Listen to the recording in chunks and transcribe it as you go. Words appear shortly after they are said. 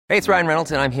Hey, it's Ryan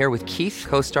Reynolds, and I'm here with Keith,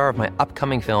 co-star of my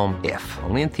upcoming film, If,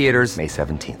 only in theaters May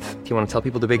 17th. Do you want to tell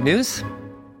people the big news?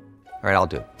 All right, I'll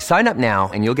do it. Sign up now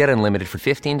and you'll get unlimited for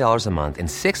 $15 a month and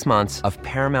 6 months of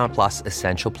Paramount Plus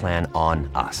Essential Plan on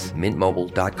us.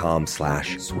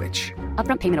 MintMobile.com/switch.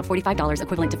 Upfront payment of $45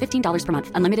 equivalent to $15 per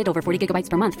month. Unlimited over 40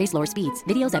 gigabytes per month. Face lower speeds.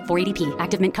 Videos at 480p.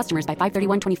 Active Mint customers by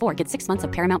 531.24 get 6 months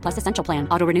of Paramount Plus Essential Plan.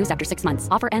 Auto renews after 6 months.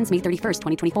 Offer ends May 31st,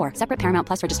 2024. Separate Paramount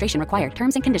Plus registration required.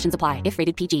 Terms and conditions apply if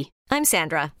rated PG. I'm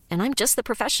Sandra, and I'm just the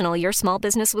professional your small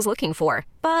business was looking for.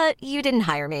 But you didn't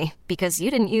hire me because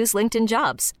you didn't use LinkedIn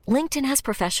Jobs. LinkedIn has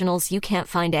professionals you can't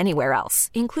find anywhere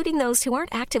else, including those who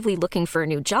aren't actively looking for a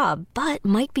new job, but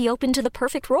might be open to the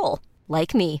perfect role,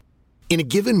 like me. In a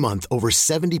given month, over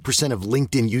 70% of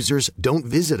LinkedIn users don't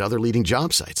visit other leading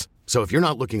job sites. So if you're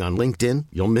not looking on LinkedIn,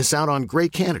 you'll miss out on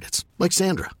great candidates like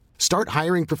Sandra. Start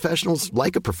hiring professionals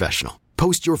like a professional.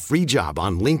 Post your free job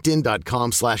on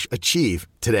linkedin.com/achieve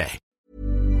today.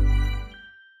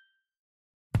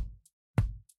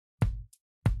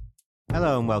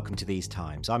 Hello and welcome to These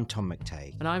Times. I'm Tom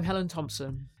McTague. And I'm Helen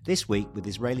Thompson. This week, with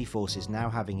Israeli forces now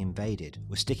having invaded,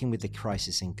 we're sticking with the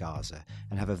crisis in Gaza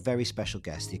and have a very special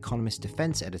guest, The Economist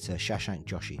defence editor Shashank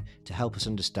Joshi, to help us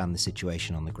understand the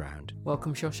situation on the ground.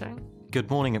 Welcome, Shashank. Good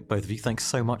morning, both of you. Thanks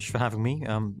so much for having me.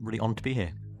 I'm really honoured to be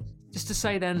here. Just to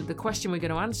say then, the question we're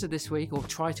going to answer this week, or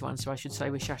try to answer, I should say,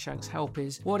 with Shashank's help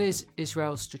is, what is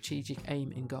Israel's strategic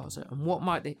aim in Gaza? And what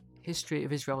might the history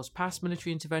of Israel's past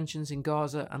military interventions in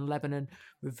Gaza and Lebanon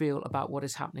reveal about what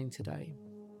is happening today?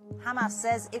 Hamas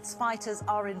says its fighters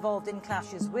are involved in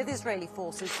clashes with Israeli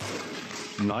forces.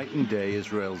 Night and day,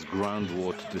 Israel's ground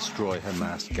war to destroy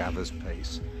Hamas gathers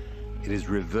pace. It is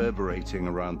reverberating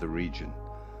around the region.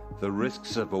 The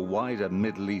risks of a wider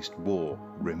Middle East war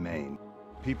remain.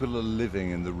 People are living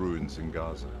in the ruins in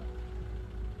Gaza.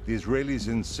 The Israelis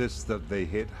insist that they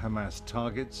hit Hamas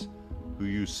targets who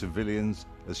use civilians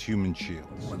as human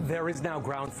shields. There is now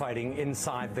ground fighting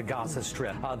inside the Gaza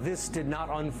Strip. This did not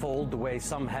unfold the way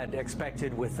some had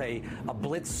expected, with a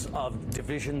blitz of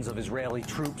divisions of Israeli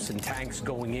troops and tanks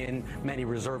going in, many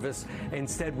reservists.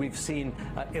 Instead, we've seen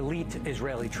elite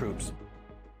Israeli troops.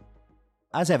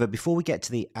 As ever, before we get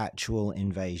to the actual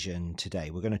invasion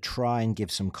today, we're going to try and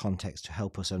give some context to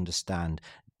help us understand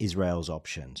Israel's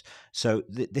options. So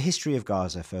the history of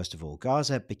Gaza, first of all.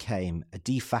 Gaza became a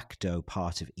de facto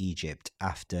part of Egypt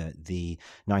after the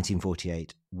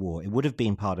 1948 war. It would have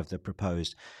been part of the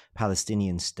proposed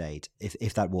Palestinian state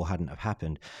if that war hadn't have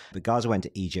happened. But Gaza went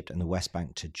to Egypt and the West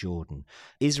Bank to Jordan.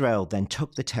 Israel then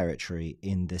took the territory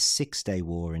in the Six-Day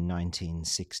War in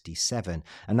 1967,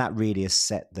 and that really has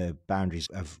set the boundaries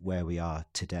of where we are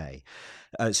today.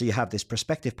 So you have this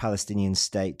prospective Palestinian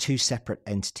state, two separate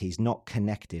entities not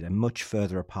connected and much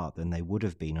further apart than they would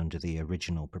have been under the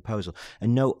original proposal,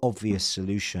 and no obvious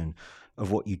solution of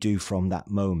what you do from that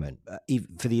moment,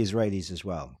 for the Israelis as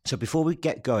well. So before we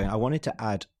get going, I wanted to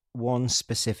add one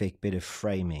specific bit of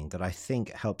framing that I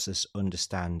think helps us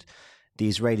understand the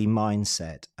Israeli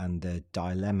mindset and the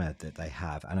dilemma that they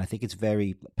have. And I think it's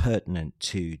very pertinent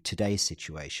to today's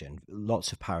situation.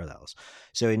 Lots of parallels.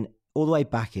 So all the way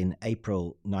back in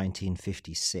April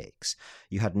 1956,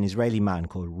 you had an Israeli man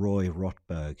called Roy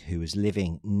Rotberg who was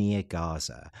living near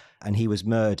Gaza, and he was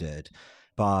murdered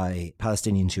by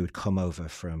Palestinians who had come over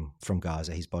from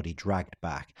Gaza, his body dragged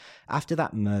back. After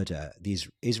that murder,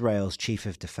 Israel's chief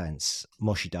of defense,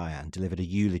 Moshe Dayan, delivered a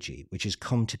eulogy, which has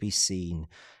come to be seen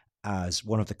as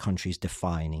one of the country's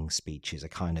defining speeches, a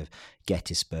kind of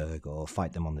Gettysburg or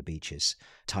fight them on the beaches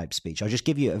type speech. I'll just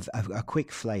give you a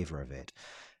quick flavour of it.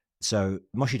 So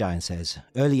Moshe Dayan says,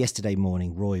 "Early yesterday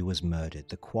morning, Roy was murdered.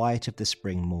 The quiet of the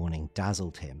spring morning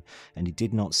dazzled him, and he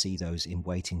did not see those in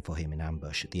waiting for him in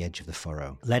ambush at the edge of the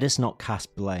furrow. Let us not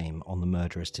cast blame on the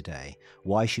murderers today.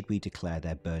 Why should we declare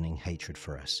their burning hatred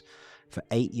for us? For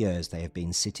 8 years they have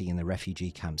been sitting in the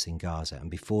refugee camps in Gaza,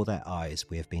 and before their eyes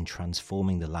we have been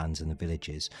transforming the lands and the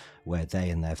villages where they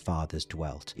and their fathers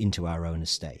dwelt into our own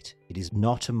estate. It is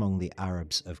not among the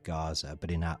Arabs of Gaza, but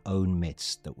in our own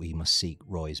midst that we must seek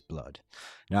Roy's blood."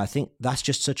 Now, I think that's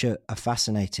just such a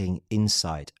fascinating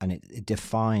insight, and it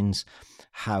defines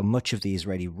how much of the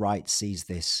Israeli right sees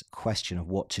this question of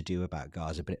what to do about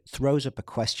Gaza, but it throws up a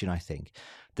question, I think,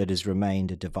 that has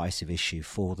remained a divisive issue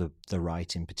for the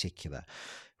right in particular,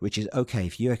 which is, okay,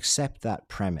 if you accept that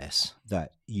premise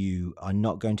that you are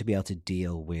not going to be able to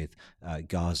deal with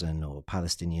Gazan or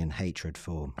Palestinian hatred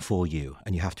for you,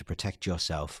 and you have to protect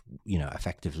yourself,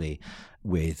 effectively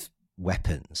with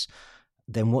weapons,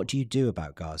 then what do you do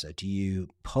about Gaza? Do you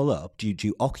pull up? Do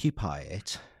you occupy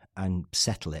it and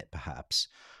settle it, perhaps?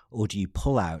 or do you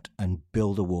pull out and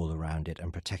build a wall around it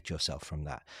and protect yourself from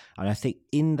that? And I think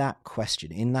in that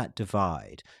question, in that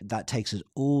divide, that takes us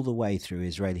all the way through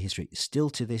Israeli history, still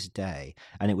to this day.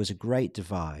 And it was a great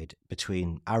divide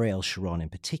between Ariel Sharon in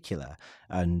particular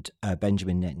and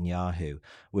Benjamin Netanyahu,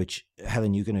 which,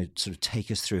 Helen, you're going to sort of take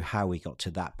us through how we got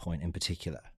to that point in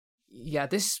particular. Yeah,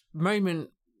 this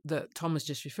moment that Thomas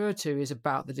just referred to is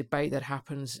about the debate that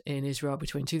happens in Israel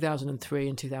between 2003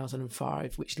 and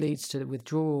 2005, which leads to the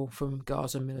withdrawal from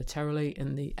Gaza militarily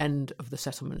and the end of the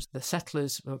settlements. The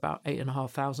settlers, about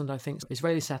 8,500, I think,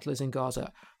 Israeli settlers in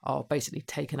Gaza are basically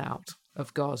taken out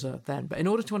of Gaza then. But in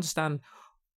order to understand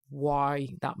why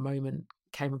that moment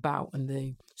came about and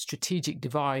the strategic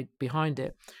divide behind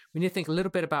it, we need to think a little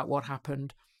bit about what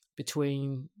happened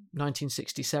between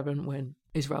 1967, when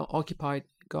Israel occupied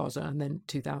Gaza, and then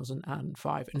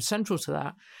 2005. And central to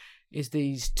that is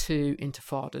these two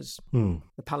intifadas,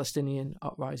 the Palestinian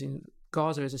uprising.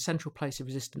 Gaza is a central place of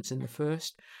resistance in the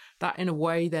first. That, in a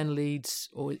way, then leads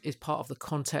or is part of the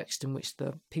context in which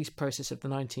the peace process of the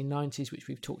 1990s, which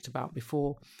we've talked about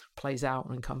before, plays out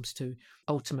and comes to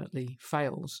ultimately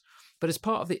fails. But as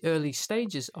part of the early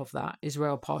stages of that,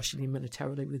 Israel partially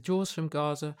militarily withdraws from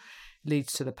Gaza,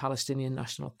 leads to the Palestinian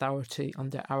National Authority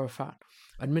under Arafat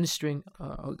administering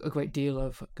a great deal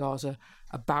of Gaza.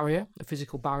 A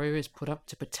physical barrier is put up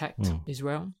to protect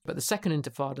Israel. But the second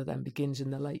intifada then begins in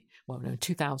the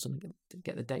 2000, to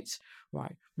get the dates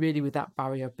right, really with that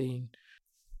barrier being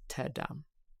teared down.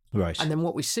 Right. And then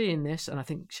what we see in this, and I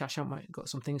think Shashank might have got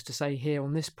some things to say here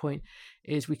on this point,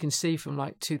 is we can see from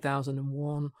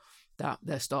 2001 that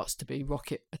there starts to be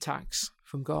rocket attacks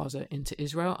from Gaza into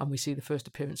Israel, and we see the first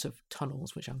appearance of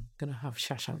tunnels, which I'm going to have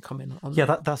Shashank come in on.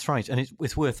 Yeah, that's right. And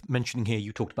it's worth mentioning here,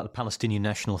 you talked about the Palestinian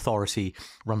National Authority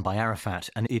run by Arafat,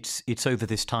 and it's over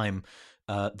this time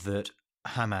that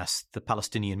Hamas, the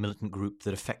Palestinian militant group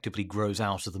that effectively grows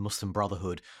out of the Muslim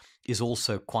Brotherhood, is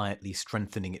also quietly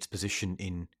strengthening its position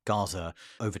in Gaza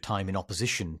over time in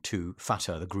opposition to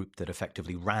Fatah, the group that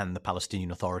effectively ran the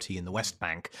Palestinian Authority in the West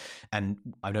Bank. And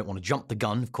I don't want to jump the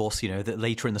gun, of course, that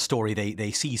later in the story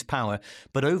they seize power.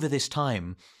 But over this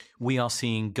time, we are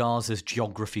seeing Gaza's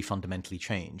geography fundamentally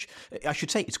change. I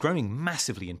should say it's growing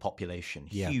massively in population,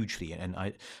 hugely. And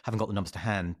I haven't got the numbers to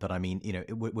hand, but I mean,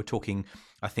 we're talking,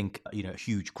 I think,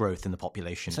 huge growth in the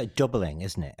population. It's like doubling,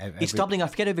 isn't it? It's doubling. I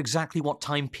forget over exactly what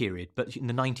time period, but in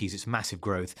the 90s, it's massive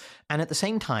growth. And at the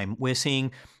same time, we're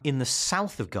seeing in the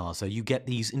south of Gaza, you get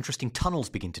these interesting tunnels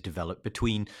begin to develop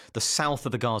between the south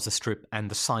of the Gaza Strip and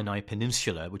the Sinai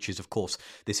Peninsula, which is, of course,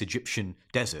 this Egyptian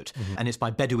desert. Mm-hmm. And it's by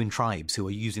Bedouin tribes who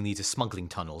are using these as smuggling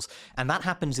tunnels. And that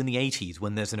happens in the 80s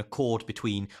when there's an accord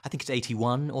between, I think it's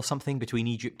 81 or something, between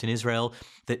Egypt and Israel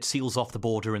that seals off the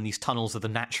border, and these tunnels are the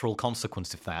natural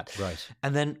consequence of that. Right.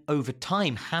 And then over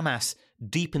time, Hamas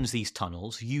deepens these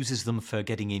tunnels, uses them for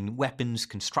getting in weapons,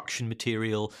 construction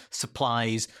material,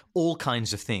 supplies, all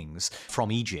kinds of things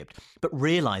from Egypt, but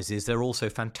realizes they're also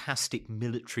fantastic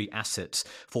military assets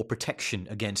for protection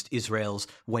against Israel's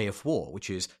way of war, which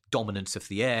is dominance of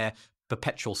the air,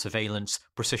 perpetual surveillance,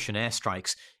 precision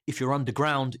airstrikes. If you're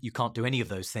underground, you can't do any of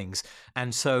those things.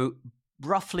 And so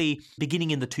roughly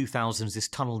beginning in the 2000s, this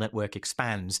tunnel network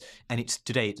expands, and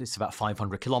today it's about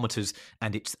 500 kilometers,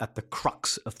 and it's at the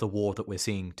crux of the war that we're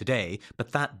seeing today.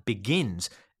 But that begins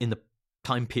in the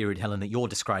time period, Helen, that you're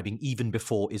describing, even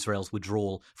before Israel's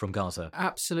withdrawal from Gaza.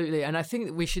 Absolutely. And I think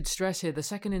that we should stress here, the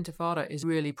second intifada is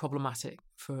really problematic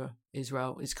for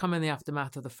Israel. It's come in the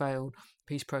aftermath of the failed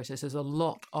peace process. There's a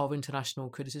lot of international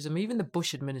criticism. Even the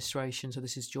Bush administration, so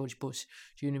this is George Bush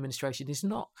Jr. administration, is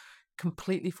not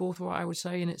completely forthright, I would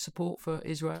say, in its support for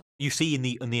Israel. You see in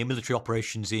the military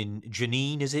operations in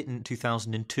Jenin, is it, in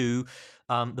 2002,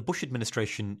 the Bush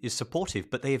administration is supportive,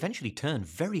 but they eventually turn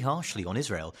very harshly on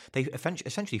Israel. They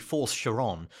essentially force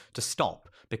Sharon to stop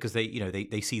because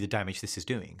they see the damage this is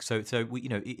doing. So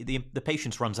the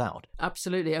patience runs out.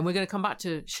 Absolutely, and we're going to come back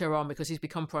to Sharon because he's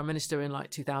become prime minister in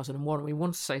 2001. And we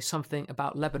want to say something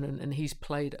about Lebanon, and he's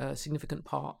played a significant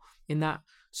part in that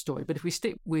story. But if we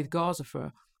stick with Gaza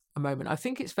for a moment, I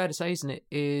think it's fair to say, isn't it,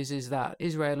 is that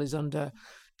Israel is under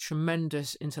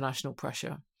tremendous international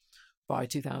pressure by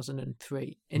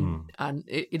 2003. And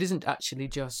it isn't actually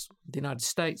just the United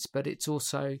States, but it's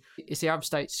the Arab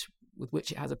states with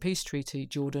which it has a peace treaty.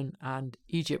 Jordan and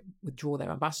Egypt withdraw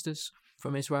their ambassadors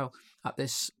from Israel at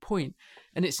this point.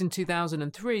 And it's in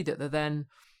 2003 that the then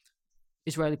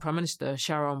Israeli Prime Minister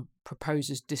Sharon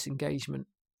proposes disengagement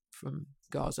from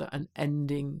Gaza and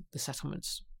ending the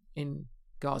settlements in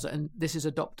Gaza, and this is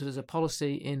adopted as a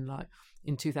policy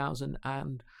in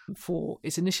 2004.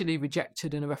 It's initially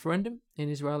rejected in a referendum in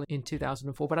Israel in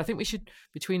 2004, but I think we should,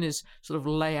 between us, sort of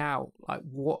lay out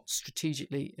what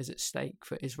strategically is at stake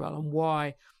for Israel and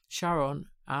why Sharon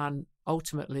and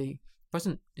ultimately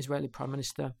present Israeli Prime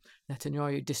Minister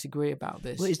Netanyahu disagree about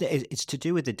this. Well, it's to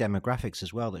do with the demographics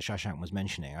as well that Shashank was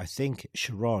mentioning. I think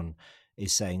Sharon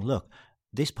is saying, look,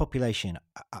 this population,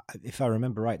 if I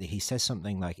remember rightly, he says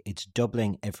something like it's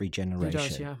doubling every generation. He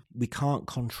does, yeah. We can't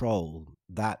control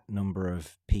that number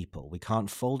of people. We can't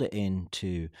fold it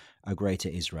into a greater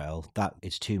Israel. That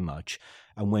is too much.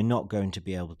 And we're not going to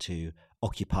be able to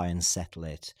occupy and settle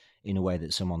it in a way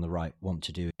that some on the right want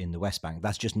to do in the West Bank.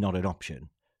 That's just not an option.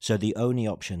 So the only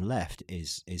option left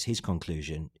is his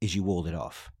conclusion, is you wall it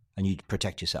off. And you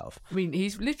protect yourself. I mean,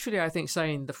 he's literally, I think,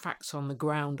 saying the facts on the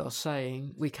ground are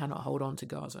saying we cannot hold on to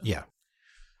Gaza. Yeah.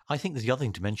 I think the other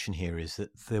thing to mention here is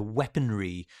that the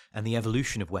weaponry and the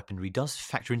evolution of weaponry does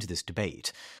factor into this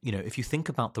debate. You know, if you think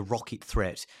about the rocket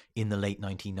threat in the late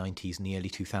 1990s and the early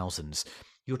 2000s,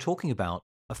 you're talking about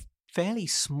a fairly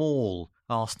small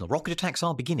arsenal. Rocket attacks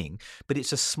are beginning, but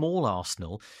it's a small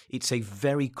arsenal. It's a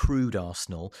very crude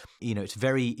arsenal. You know, it's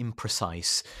very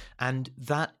imprecise. And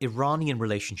that Iranian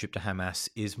relationship to Hamas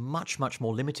is much, much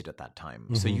more limited at that time.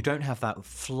 Mm-hmm. So you don't have that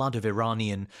flood of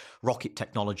Iranian rocket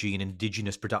technology and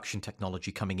indigenous production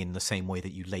technology coming in the same way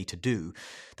that you later do.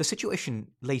 The situation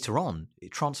later on,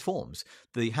 it transforms.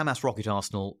 The Hamas rocket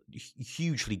arsenal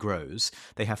hugely grows.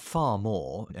 They have far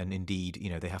more, and indeed, you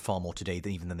know, they have far more today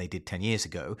than they did 10 years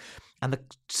ago. And the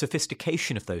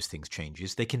sophistication of those things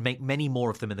changes. They can make many more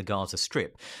of them in the Gaza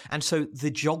Strip. And so the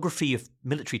geography of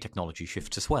military technology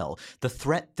shifts as well. The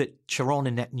threat that Sharon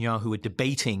and Netanyahu were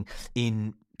debating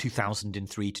in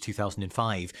 2003 to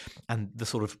 2005 and the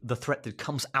threat that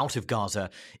comes out of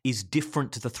Gaza is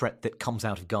different to the threat that comes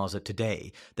out of Gaza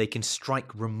today. They can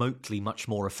strike remotely much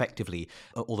more effectively,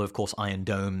 although, of course, Iron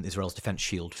Dome, Israel's defense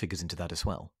shield, figures into that as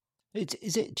well. Do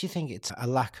you think it's a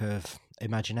lack of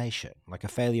imagination, like a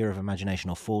failure of imagination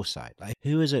or foresight? Like,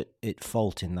 who is at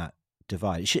fault in that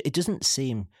divide? It doesn't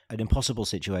seem an impossible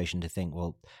situation to think,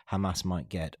 well, Hamas might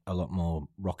get a lot more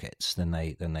rockets than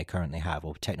they currently have,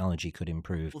 or technology could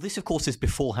improve. Well, this, of course, is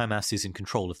before Hamas is in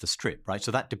control of the Strip, right?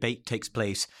 So that debate takes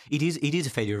place. It is a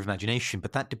failure of imagination,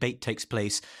 but that debate takes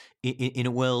place in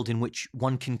a world in which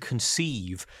one can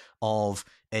conceive of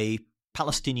a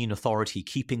Palestinian Authority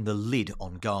keeping the lid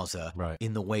on Gaza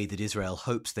in the way that Israel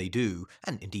hopes they do,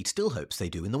 and indeed still hopes they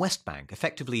do in the West Bank,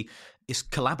 effectively is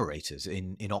collaborators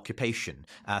in occupation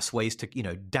as ways to,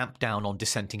 damp down on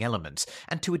dissenting elements.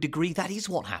 And to a degree, that is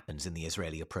what happens in the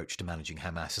Israeli approach to managing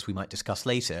Hamas, as we might discuss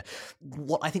later.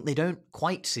 What I think they don't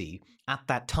quite see at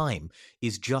that time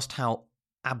is just how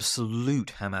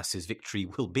absolute Hamas's victory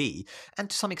will be, and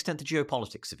to some extent the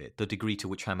geopolitics of it, the degree to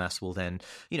which Hamas will then,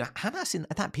 Hamas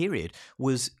at that period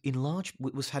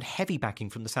had heavy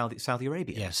backing from the Saudi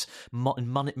Arabians. Yes,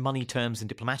 money terms and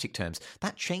diplomatic terms.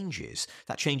 That changes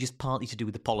partly to do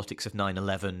with the politics of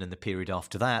 9/11 and the period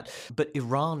after that, but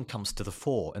Iran comes to the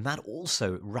fore, and that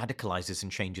also radicalizes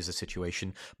and changes the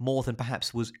situation more than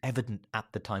perhaps was evident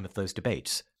at the time of those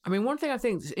debates. I mean, one thing I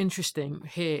think is interesting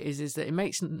here is that it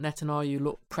makes Netanyahu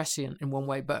look prescient in one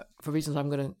way, but for reasons I'm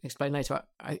going to explain later,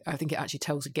 I think it actually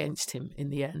tells against him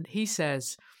in the end. He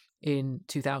says in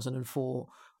 2004,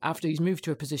 after he's moved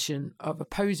to a position of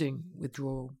opposing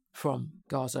withdrawal from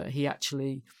Gaza, he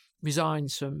actually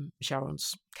resigns from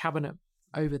Sharon's cabinet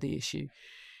over the issue.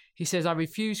 He says, "I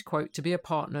refuse, quote, to be a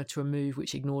partner to a move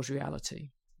which ignores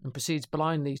reality," and proceeds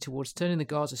blindly towards turning the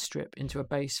Gaza Strip into a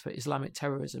base for Islamic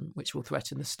terrorism, which will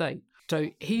threaten the state. So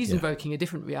he's invoking a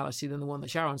different reality than the one that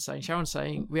Sharon's saying. Sharon's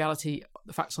saying reality,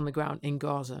 the facts on the ground in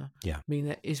Gaza mean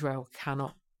that Israel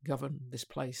cannot govern this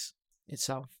place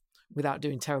itself without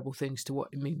doing terrible things to what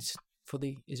it means for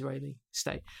the Israeli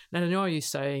state. Netanyahu is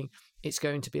saying it's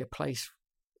going to be a place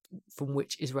from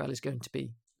which Israel is going to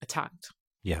be attacked.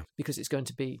 Yeah. Because it's going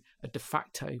to be a de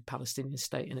facto Palestinian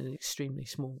state in an extremely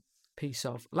small piece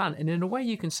of land. And in a way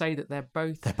you can say that they're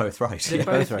both right. They're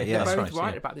both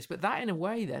right about this. But that in a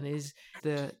way then is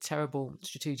the terrible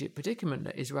strategic predicament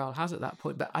that Israel has at that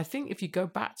point. But I think if you go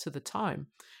back to the time,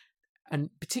 and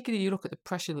particularly you look at the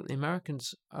pressure that the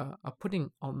Americans are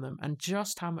putting on them and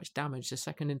just how much damage the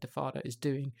Second Intifada is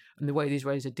doing and the way the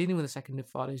Israelis are dealing with the Second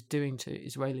Intifada is doing to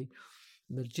Israeli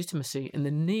legitimacy and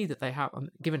the need that they have,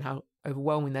 given how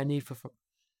overwhelming their need for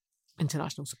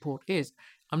international support is,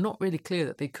 I'm not really clear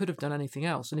that they could have done anything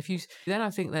else. And if you then,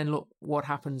 I think, then look what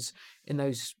happens in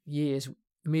those years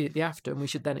immediately after, and we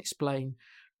should then explain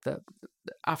that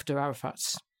after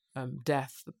Arafat's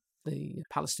death, the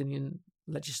Palestinian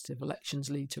legislative elections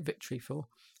lead to victory for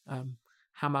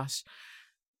Hamas.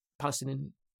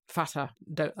 Palestinian Fatah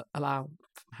don't allow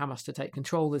Hamas to take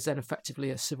control. There's then effectively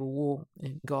a civil war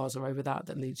in Gaza over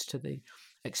that leads to the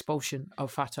expulsion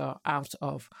of Fatah out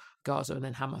of Gaza, and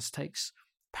then Hamas takes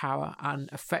power, and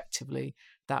effectively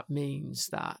that means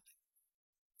that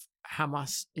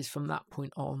Hamas is from that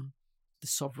point on the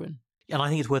sovereign. And I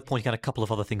think it's worth pointing out a couple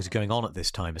of other things going on at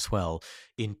this time as well.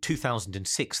 In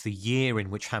 2006, the year in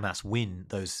which Hamas win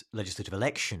those legislative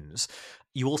elections,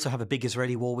 you also have a big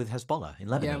Israeli war with Hezbollah in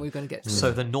Lebanon. Yeah, we're going to get to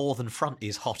So the northern front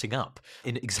is hotting up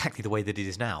in exactly the way that it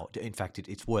is now. In fact,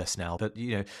 it's worse now. But,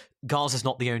 Gaza's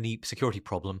not the only security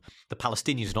problem. The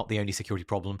Palestinians are not the only security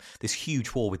problem. This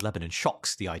huge war with Lebanon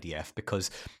shocks the IDF because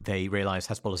they realise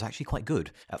Hezbollah is actually quite good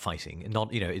at fighting. And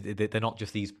not, they're not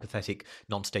just these pathetic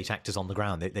non-state actors on the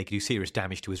ground. They can do serious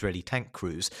damage to Israeli tank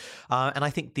crews. And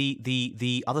I think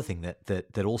the other thing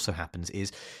that also happens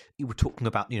is, you were talking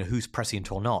about, who's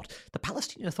prescient or not. The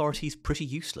Palestinian Authority is pretty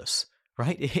useless,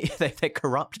 right? They're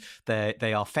corrupt.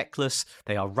 They are feckless.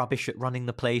 They are rubbish at running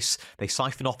the place. They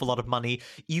siphon off a lot of money.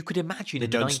 You could imagine they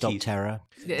in the don't 90s, stop terror.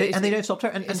 They don't stop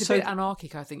terror. It's a bit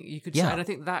anarchic, I think you could say. And I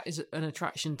think that is an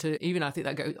attraction to, even I think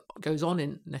that goes on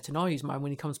in Netanyahu's mind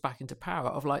when he comes back into power,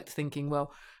 of like thinking,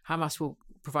 well, Hamas will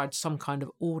provide some kind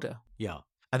of order. Yeah.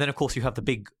 And then, of course, you have the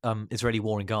big Israeli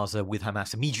war in Gaza with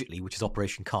Hamas immediately, which is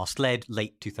Operation Cast Lead,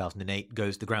 late 2008.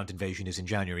 The ground invasion is in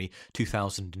January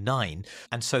 2009.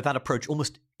 And so that approach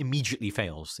almost immediately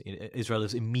fails. Israel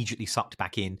is immediately sucked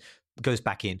back in, goes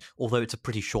back in, although it's a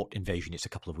pretty short invasion. It's a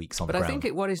couple of weeks on the ground. But I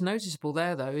think what is noticeable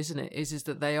there, though, isn't it, is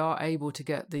that they are able to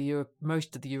get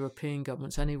most of the European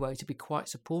governments anyway to be quite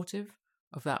supportive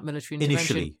of that military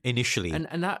intervention. Initially.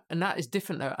 And that is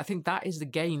different, though. I think that is the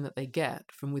gain that they get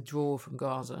from withdrawal from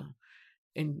Gaza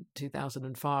in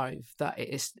 2005, that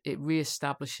it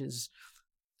reestablishes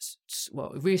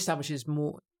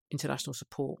more international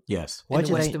support. Yes. In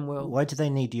the Western world. Why do they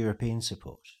need European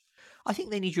support? I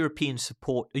think they need European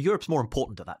support. Europe's more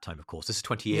important at that time, of course. This is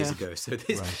 20 years ago. So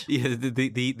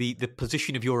the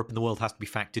position of Europe in the world has to be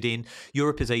factored in.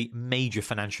 Europe is a major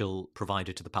financial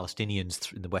provider to the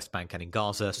Palestinians in the West Bank and in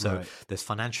Gaza. So there's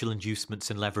financial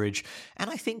inducements and leverage. And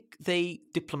I think they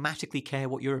diplomatically care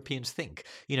what Europeans think.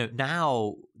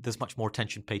 Now there's much more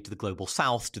attention paid to the global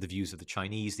south, to the views of the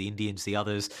Chinese, the Indians, the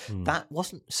others. That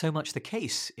wasn't so much the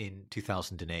case in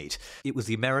 2008. It was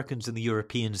the Americans and the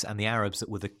Europeans and the Arabs that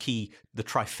were the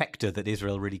trifecta that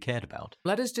Israel really cared about.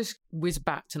 Let us just whiz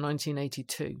back to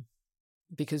 1982,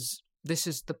 because this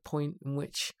is the point in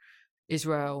which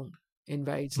Israel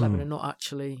invades Lebanon, not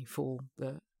actually for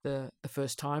the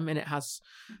first time, and it has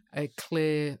a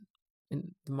clear,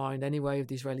 in the mind anyway, of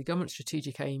the Israeli government,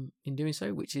 strategic aim in doing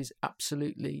so, which is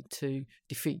absolutely to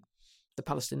defeat the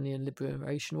Palestinian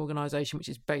Liberation Organization, which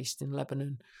is based in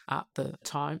Lebanon at the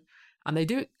time. And they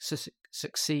do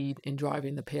succeed in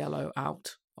driving the PLO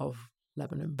out of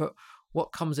Lebanon. But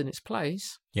what comes in its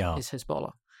place is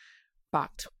Hezbollah,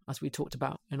 backed, as we talked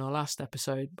about in our last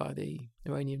episode, by the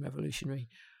Iranian Revolutionary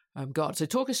Guard. So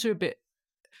talk us through a bit,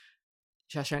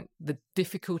 Shashank, the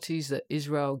difficulties that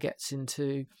Israel gets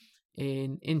into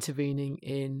in intervening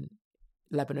in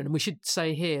Lebanon. And we should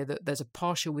say here that there's a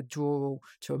partial withdrawal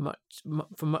to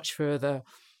from much further,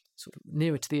 sort of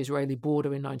nearer to the Israeli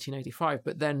border in 1985,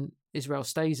 but then Israel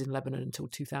stays in Lebanon until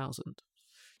 2000.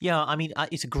 Yeah, I mean,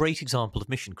 it's a great example of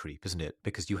mission creep, isn't it?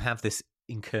 Because you have this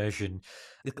incursion,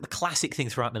 the classic thing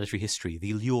throughout military history,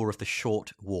 the allure of the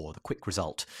short war, the quick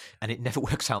result, and it never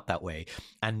works out that way.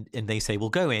 And they say, we'll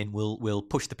go in, we'll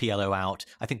push the PLO out.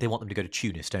 I think they want them to go to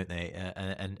Tunis, don't they?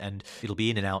 And it'll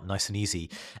be in and out, nice and easy.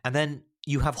 And then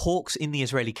you have hawks in the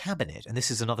Israeli cabinet, and this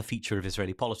is another feature of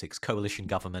Israeli politics, coalition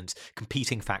governments,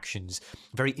 competing factions,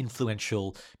 very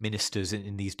influential ministers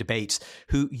in these debates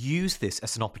who use this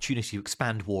as an opportunity to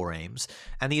expand war aims.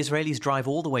 And the Israelis drive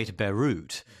all the way to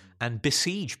Beirut and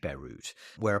besiege Beirut,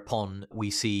 whereupon we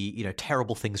see,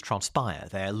 terrible things transpire.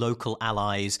 Their local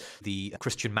allies, the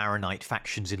Christian Maronite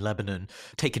factions in Lebanon,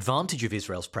 take advantage of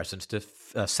Israel's presence to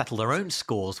settle their own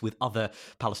scores with other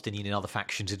Palestinian and other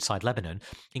factions inside Lebanon,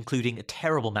 including a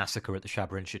terrible massacre at the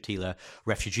Shabra Shatila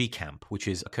refugee camp, which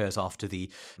occurs after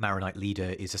the Maronite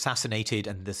leader is assassinated,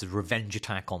 and there's a revenge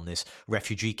attack on this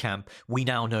refugee camp. We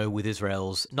now know with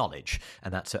Israel's knowledge,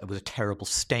 and it was a terrible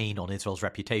stain on Israel's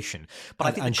reputation. But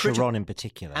I think Sharon in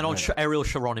particular. And on Ariel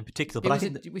Sharon in particular.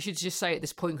 But we should just say at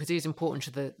this point, because it is important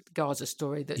to the Gaza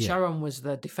story, that Sharon was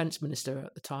the defense minister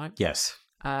at the time. Yes.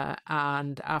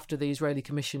 And after the Israeli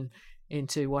commission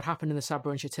into what happened in the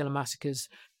Sabra and Shatila massacres,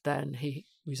 then he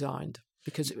resigned.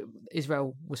 because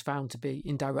Israel was found to be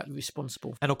indirectly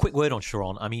responsible. And a quick word on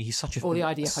Sharon. I mean, he's such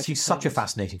a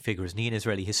fascinating figure, isn't he, in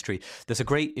Israeli history? There's a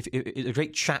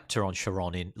great chapter on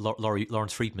Sharon in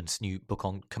Lawrence Friedman's new book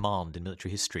on command in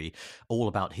military history, all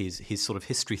about his sort of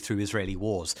history through Israeli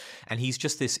wars. And he's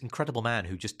just this incredible man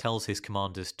who just tells his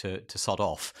commanders to sod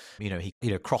off. He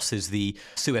crosses the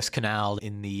Suez Canal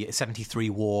in the 73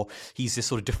 war. He's this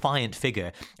sort of defiant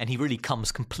figure, and he really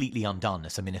comes completely undone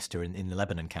as a minister in the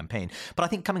Lebanon campaign. But I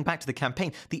think coming back to the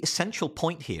campaign, the essential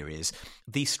point here is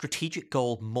the strategic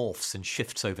goal morphs and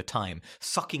shifts over time,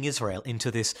 sucking Israel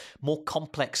into this more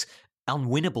complex,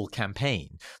 unwinnable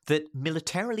campaign that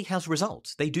militarily has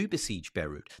results. They do besiege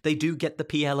Beirut. They do get the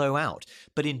PLO out.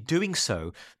 But in doing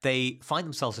so, they find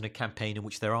themselves in a campaign in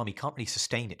which their army can't really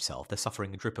sustain itself. They're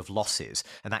suffering a drip of losses,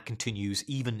 and that continues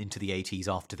even into the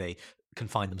 80s after they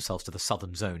confine themselves to the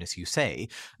southern zone, as you say,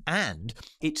 and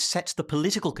it sets the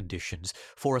political conditions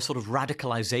for a sort of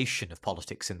radicalization of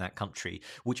politics in that country,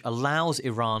 which allows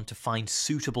Iran to find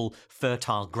suitable,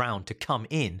 fertile ground to come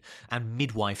in and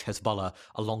midwife Hezbollah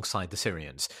alongside the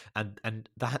Syrians. And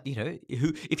that,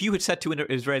 if you had said to an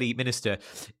Israeli minister,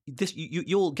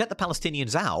 you'll get the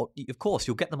Palestinians out, of course,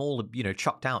 you'll get them all,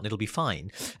 chucked out and it'll be fine,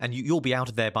 and you'll be out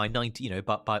of there by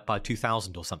by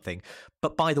 2000 or something.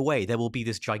 But by the way, there will be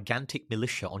this gigantic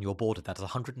militia on your border that has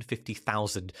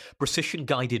 150,000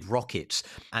 precision-guided rockets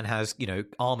and has,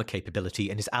 armor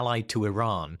capability and is allied to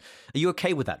Iran. Are you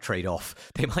okay with that trade-off?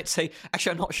 They might say,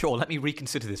 actually, I'm not sure. Let me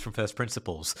reconsider this from first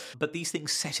principles. But these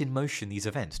things set in motion these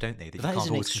events, don't they? That is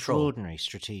an extraordinary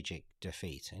strategic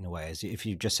defeat, in a way, as if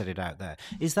you just said it out there.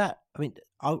 Is that,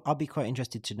 I'll be quite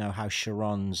interested to know how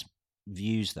Sharon's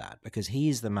views that, because he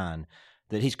is the man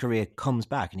that his career comes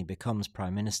back and he becomes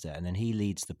prime minister, and then he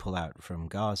leads the pullout from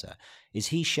Gaza. Is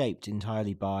he shaped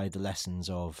entirely by the lessons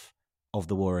of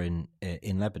the war in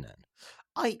Lebanon?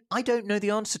 I don't know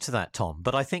the answer to that, Tom,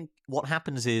 but I think what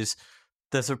happens is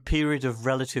there's a period of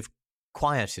relative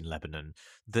quiet in Lebanon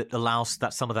that allows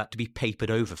some of that to be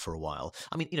papered over for a while.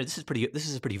 I mean, this is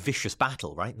a pretty vicious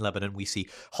battle, right? In Lebanon, we see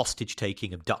hostage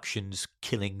taking, abductions,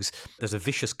 killings. There's a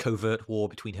vicious covert war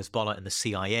between Hezbollah and the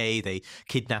CIA. They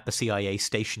kidnap a CIA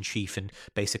station chief and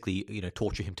basically,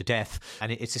 torture him to death.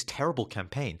 And it's this terrible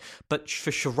campaign. But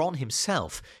for Sharon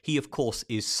himself, he of course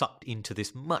is sucked into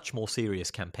this much more serious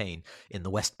campaign in the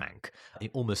West Bank,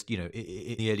 almost, in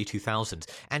the early 2000s.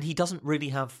 And he doesn't really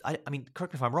have, I mean,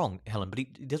 correct me if I'm wrong, Helen, but he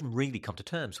doesn't really come to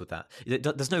terms with that.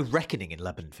 There's no reckoning in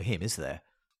Lebanon for him, is there?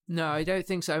 No, I don't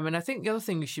think so. I mean, I think the other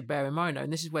thing we should bear in mind,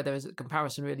 and this is where there is a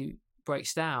comparison really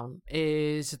breaks down,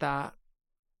 is that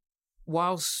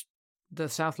whilst the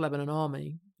South Lebanon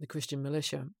army, the Christian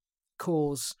militia,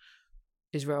 cause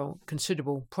Israel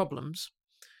considerable problems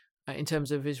in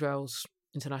terms of Israel's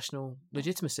international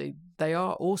legitimacy, they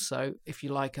are also, if you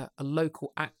like, a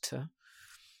local actor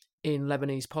in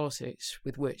Lebanese politics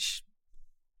with which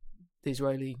the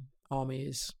Israeli army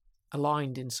is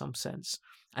aligned in some sense.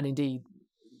 And indeed,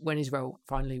 when Israel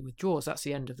finally withdraws, that's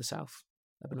the end of the South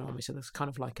Lebanon army. So there's kind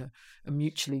of like a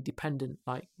mutually dependent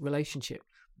relationship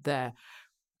there.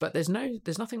 But there's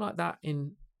nothing like that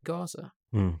in Gaza.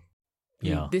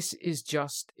 Yeah. This is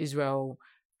just Israel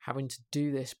having to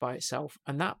do this by itself.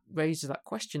 And that raises that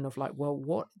question of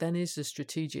what then is the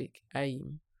strategic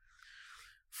aim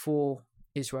for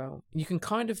Israel? You can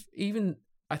kind of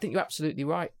I think you're absolutely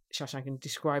right, Shashank, in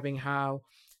describing how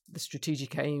the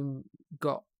strategic aim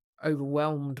got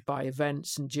overwhelmed by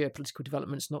events and geopolitical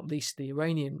developments, not least the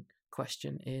Iranian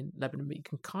question in Lebanon. But you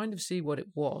can kind of see what it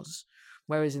was.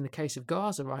 Whereas in the case of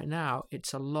Gaza right now,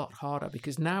 it's a lot harder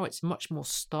because now it's much more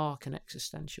stark and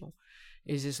existential.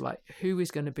 Is who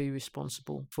is going to be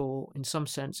responsible for, in some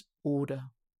sense, order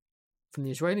from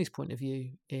the Israelis' point of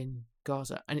view in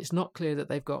Gaza? And it's not clear that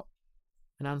they've got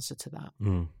an answer to that.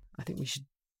 I think we should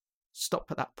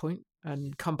stop at that point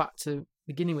and come back to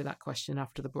beginning with that question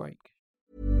after the break.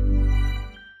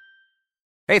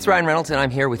 Hey, it's Ryan Reynolds, and I'm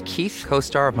here with Keith,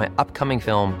 co-star of my upcoming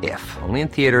film, If, only in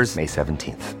theaters May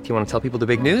 17th. Do you want to tell people the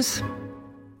big news?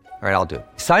 All right, I'll do it.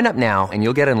 Sign up now and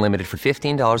you'll get unlimited for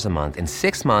 $15 a month and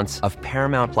 6 months of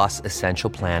Paramount Plus Essential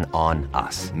Plan on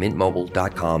us.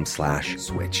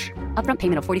 MintMobile.com/switch. Upfront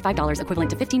payment of $45 equivalent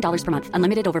to $15 per month.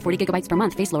 Unlimited over 40 gigabytes per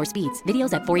month. Face lower speeds.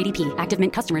 Videos at 480p. Active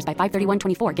Mint customers by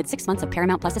 531.24 get 6 months of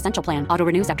Paramount Plus Essential Plan. Auto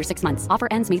renews after 6 months. Offer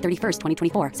ends May 31st,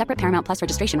 2024. Separate Paramount Plus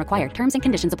registration required. Terms and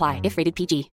conditions apply if rated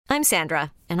PG. I'm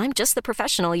Sandra, and I'm just the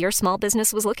professional your small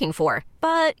business was looking for.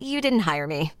 But you didn't hire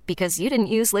me because you didn't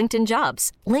use LinkedIn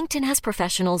Jobs. LinkedIn has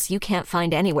professionals you can't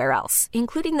find anywhere else,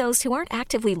 including those who aren't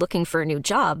actively looking for a new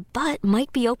job, but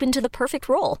might be open to the perfect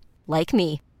role, like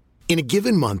me. In a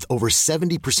given month, over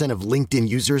 70% of LinkedIn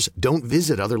users don't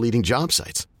visit other leading job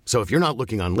sites. So if you're not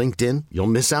looking on LinkedIn, you'll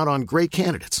miss out on great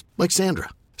candidates like Sandra.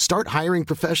 Start hiring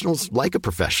professionals like a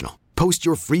professional. Post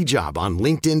your free job on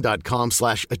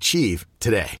linkedin.com/achieve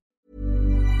today.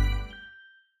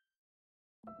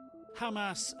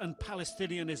 Hamas and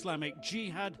Palestinian Islamic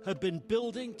Jihad have been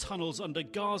building tunnels under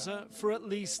Gaza for at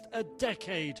least a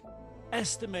decade.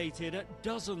 Estimated at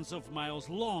dozens of miles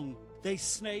long, they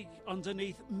snake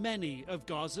underneath many of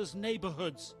Gaza's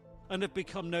neighborhoods and have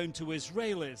become known to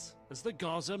Israelis as the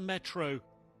Gaza Metro.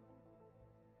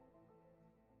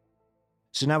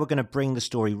 So now we're going to bring the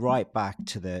story right back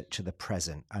to the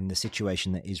present and the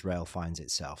situation that Israel finds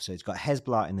itself. So it's got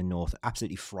Hezbollah in the north,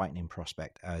 absolutely frightening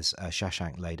prospect, as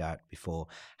Shashank laid out before.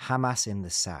 Hamas in the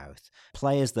south,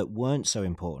 players that weren't so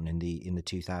important in the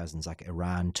 2000s, like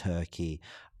Iran, Turkey,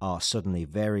 are suddenly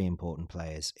very important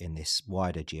players in this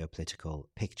wider geopolitical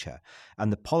picture.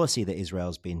 And the policy that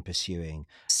Israel's been pursuing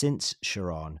since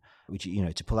Sharon, which,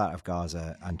 to pull out of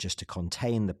Gaza and just to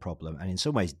contain the problem and in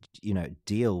some ways,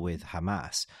 deal with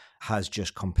Hamas, has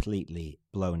just completely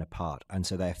blown apart. And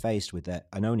so they're faced with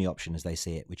an only option as they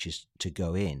see it, which is to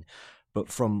go in. But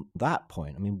from that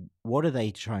point, I mean, what are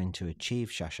they trying to achieve,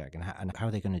 Shashank, and how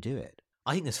are they going to do it?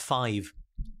 I think there's 5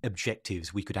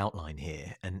 objectives we could outline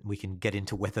here, and we can get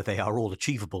into whether they are all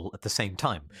achievable at the same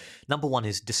time. Number 1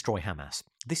 is destroy Hamas.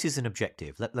 This is an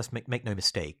objective. Let's make no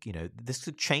mistake. This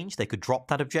could change. They could drop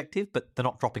that objective, but they're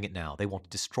not dropping it now. They want to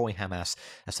destroy Hamas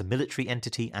as a military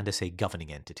entity and as a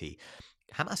governing entity.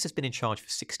 Hamas has been in charge for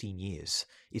 16 years.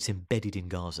 It's embedded in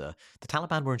Gaza. The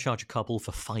Taliban were in charge of Kabul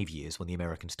for 5 years when the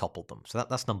Americans toppled them. So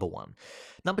that's number 1.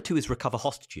 Number 2 is recover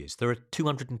hostages. There are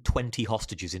 220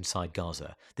 hostages inside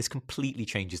Gaza. This completely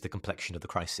changes the complexion of the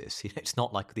crisis. It's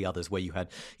not like the others where you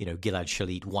had, Gilad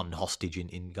Shalit, 1 hostage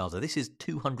in Gaza. This is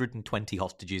 220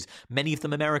 hostages, many of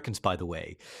them Americans, by the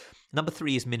way. Number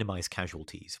 3 is minimize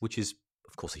casualties, which is,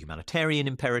 of course, a humanitarian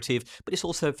imperative, but it's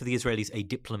also for the Israelis a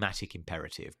diplomatic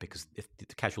imperative, because if the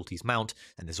casualties mount,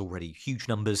 and there's already huge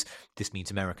numbers, this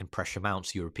means American pressure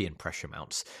mounts, European pressure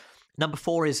mounts. Number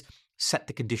 4 is set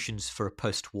the conditions for a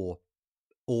post-war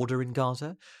order in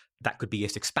Gaza. That could be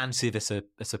as expansive as a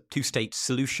 2-state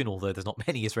solution, although there's not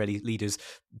many Israeli leaders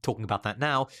talking about that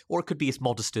now, or it could be as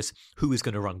modest as who is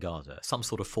going to run Gaza, some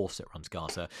sort of force that runs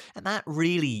Gaza. And that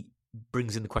really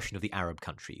brings in the question of the Arab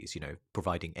countries,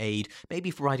 providing aid, maybe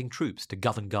providing troops to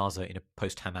govern Gaza in a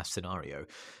post-Hamas scenario.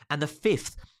 And the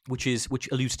 5th, which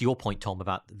alludes to your point, Tom,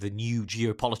 about the new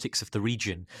geopolitics of the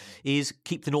region, is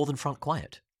keep the Northern Front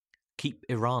quiet. Keep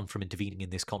Iran from intervening in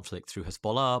this conflict through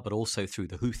Hezbollah, but also through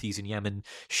the Houthis in Yemen,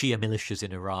 Shia militias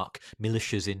in Iraq,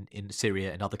 militias in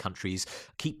Syria and other countries.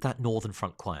 Keep that Northern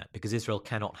Front quiet, because Israel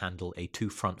cannot handle a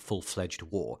 2-front full-fledged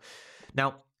war.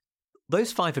 Now,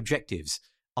 those 5 objectives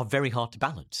are very hard to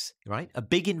balance, right? A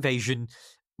big invasion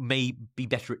may be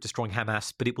better at destroying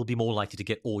Hamas, but it will be more likely to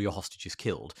get all your hostages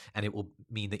killed, and it will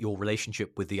mean that your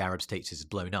relationship with the Arab states is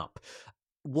blown up.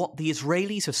 What the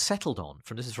Israelis have settled on,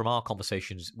 this is from our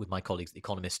conversations with my colleagues, The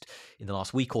Economist, in the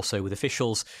last week or so with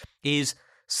officials, is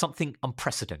something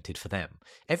unprecedented for them.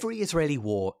 Every Israeli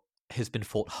war has been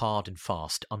fought hard and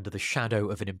fast under the shadow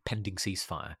of an impending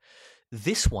ceasefire.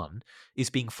 This one is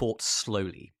being fought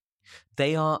slowly.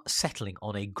 They are settling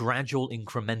on a gradual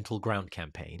incremental ground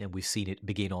campaign, and we've seen it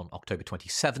begin on October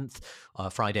 27th,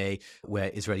 Friday, where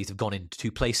Israelis have gone into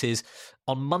 2 places.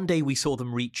 On Monday, we saw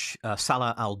them reach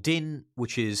Salah al-Din,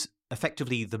 which is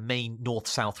effectively the main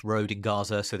north-south road in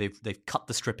Gaza, so they've cut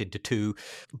the strip into 2.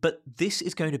 But this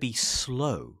is going to be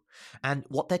slow. And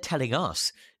what they're telling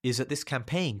us is that this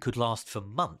campaign could last for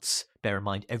months. Bear in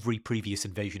mind, every previous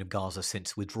invasion of Gaza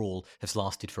since withdrawal has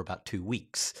lasted for about 2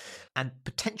 weeks. And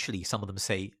potentially, some of them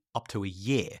say, up to a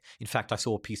year. In fact, I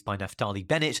saw a piece by Naftali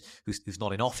Bennett, who's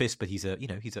not in office, but he's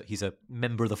a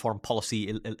member of the foreign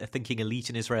policy thinking elite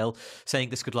in Israel, saying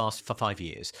this could last for 5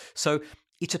 years. So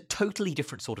it's a totally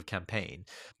different sort of campaign.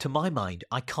 To my mind,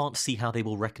 I can't see how they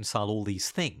will reconcile all these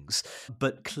things,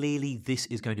 but clearly this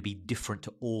is going to be different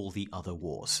to all the other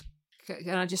wars.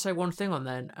 Can I just say one thing on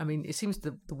then? I mean, it seems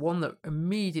the one that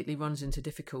immediately runs into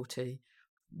difficulty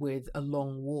with a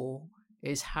long war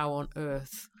is how on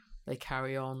earth they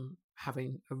carry on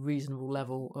having a reasonable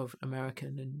level of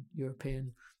American and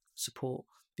European support.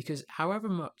 Because however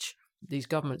much these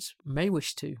governments may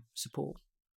wish to support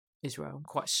Israel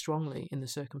quite strongly in the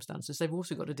circumstances, they've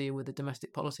also got to deal with the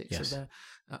domestic politics of their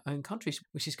own countries,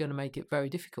 which is going to make it very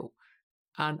difficult.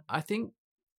 And I think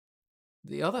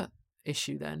the other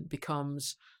issue then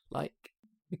becomes, like,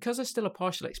 because there's still a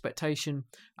partial expectation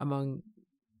among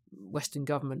Western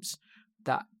governments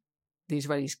that the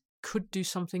Israelis could do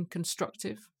something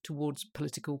constructive towards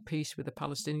political peace with the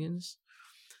Palestinians,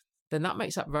 then that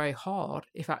makes that very hard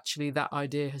if actually that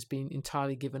idea has been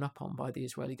entirely given up on by the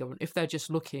Israeli government. If they're just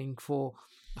looking for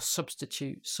a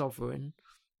substitute sovereign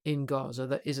in Gaza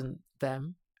that isn't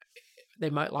them, they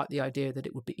might like the idea that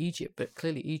it would be Egypt, but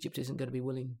clearly Egypt isn't going to be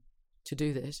willing to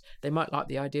do this. They might like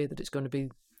the idea that it's going to be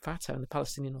Fatah and the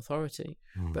Palestinian Authority,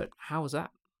 but how is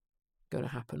that going to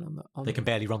happen? They can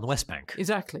barely run the West Bank.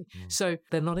 Exactly. So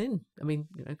they're not in. I mean,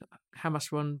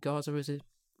 Hamas run Gaza as a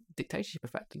dictatorship,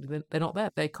 effectively. They're not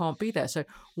there. They can't be there. So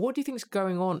what do you think is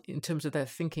going on in terms of their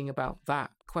thinking about that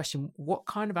question? What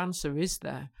kind of answer is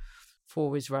there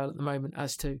for Israel at the moment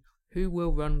as to who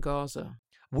will run Gaza?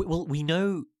 Well, we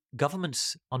know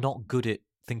governments are not good at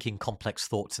thinking complex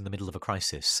thoughts in the middle of a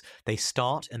crisis. They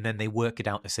start and then they work it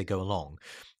out as they go along.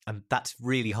 And that's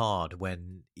really hard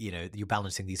when, you're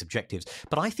balancing these objectives.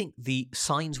 But I think the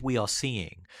signs we are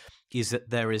seeing is that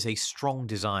there is a strong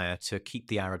desire to keep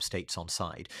the Arab states on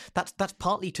side. That's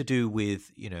partly to do with,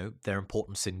 their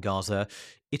importance in Gaza.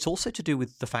 It's also to do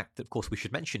with the fact that, of course, we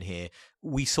should mention here,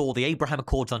 we saw the Abraham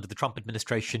Accords under the Trump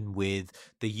administration with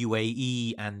the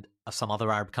UAE and some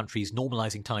other Arab countries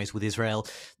normalizing ties with Israel.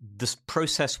 This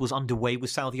process was underway with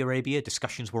Saudi Arabia.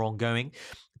 Discussions were ongoing.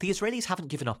 The Israelis haven't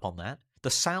given up on that. The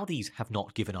Saudis have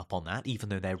not given up on that, even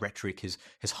though their rhetoric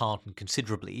has hardened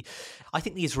considerably. I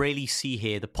think the Israelis see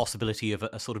here the possibility of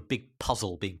a sort of big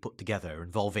puzzle being put together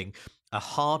involving a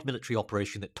hard military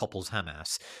operation that topples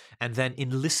Hamas, and then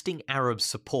enlisting Arab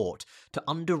support to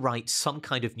underwrite some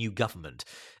kind of new government.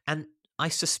 And I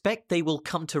suspect they will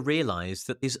come to realize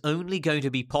that is only going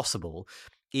to be possible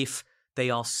if they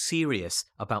are serious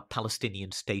about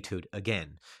Palestinian statehood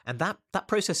again. And that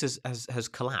process has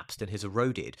collapsed and has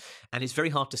eroded. And it's very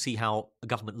hard to see how a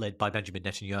government led by Benjamin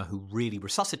Netanyahu really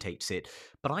resuscitates it.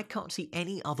 But I can't see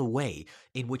any other way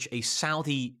in which a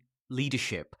Saudi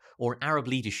leadership or Arab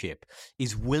leadership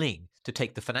is willing to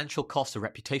take the financial costs, the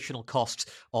reputational costs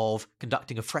of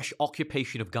conducting a fresh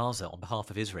occupation of Gaza on behalf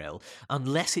of Israel,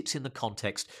 unless it's in the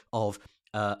context of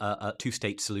a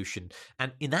two-state solution.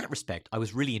 And in that respect, I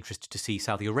was really interested to see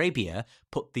Saudi Arabia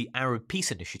put the Arab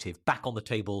Peace Initiative back on the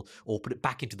table, or put it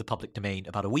back into the public domain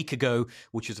about a week ago,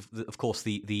 which is, of course,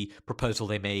 the proposal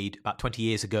they made about 20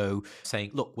 years ago,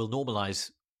 saying, look, we'll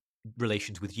normalize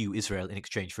relations with you, Israel, in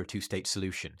exchange for a two-state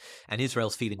solution. And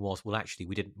Israel's feeling was, well, actually,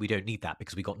 we don't need that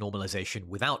because we got normalization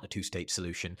without a two-state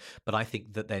solution. But I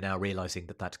think that they're now realizing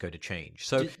that that's going to change.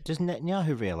 So does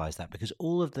Netanyahu realize that? Because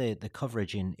all of the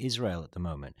coverage in Israel at the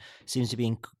moment seems to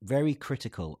be very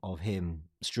critical of him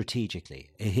strategically.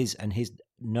 His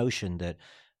notion that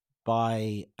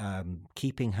by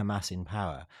keeping Hamas in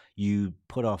power, you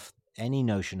put off any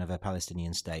notion of a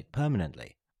Palestinian state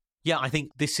permanently. Yeah, I think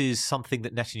this is something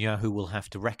that Netanyahu will have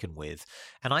to reckon with.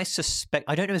 And I suspect,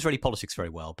 I don't know Israeli politics very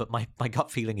well, but my gut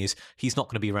feeling is he's not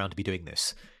going to be around to be doing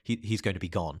this. He's going to be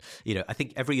gone. I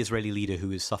think every Israeli leader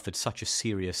who has suffered such a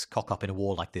serious cock-up in a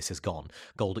war like this has gone.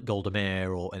 Golda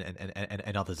Meir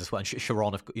and others as well. And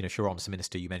Sharon, Sharon's the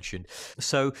minister you mentioned.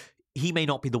 So he may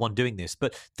not be the one doing this,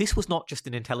 but this was not just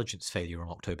an intelligence failure on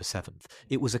October 7th.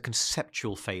 It was a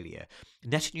conceptual failure.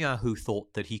 Netanyahu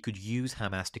thought that he could use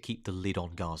Hamas to keep the lid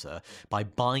on Gaza by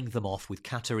buying them off with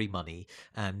Qatari money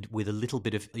and with a little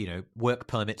bit of, work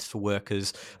permits for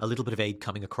workers, a little bit of aid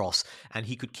coming across, and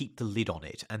he could keep the lid on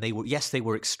it. And they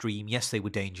were extreme, yes, they were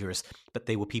dangerous, but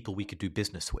they were people we could do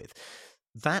business with.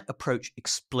 That approach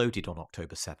exploded on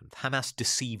October 7th. Hamas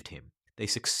deceived him. They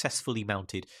successfully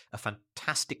mounted a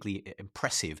fantastically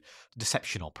impressive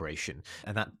deception operation,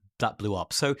 and that blew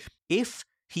up. So if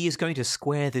he is going to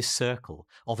square this circle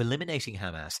of eliminating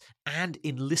Hamas and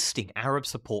enlisting Arab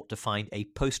support to find a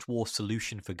post-war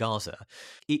solution for Gaza,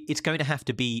 it's going to have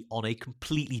to be on a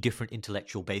completely different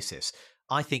intellectual basis.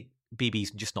 I think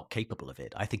Bibi's just not capable of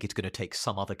it. I think it's going to take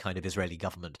some other kind of Israeli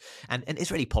government. And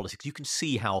Israeli politics, you can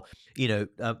see how,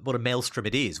 what a maelstrom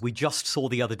it is. We just saw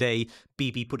the other day,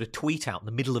 Bibi put a tweet out in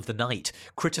the middle of the night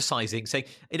criticizing, saying,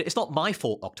 it's not my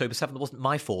fault, October 7th wasn't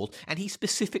my fault. And he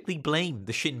specifically blamed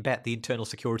the Shin Bet, the internal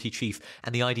security chief,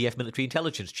 and the IDF military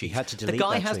intelligence chief. He had to delete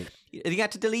that tweet. He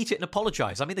had to delete it and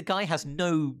apologize. I mean, the guy has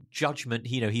no judgment.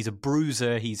 He's a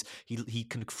bruiser. He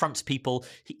confronts people.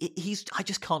 I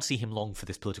just can't see him long for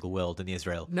this political world in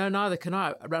Israel. No, neither can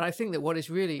I. But I think that what is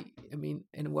really,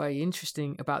 in a way,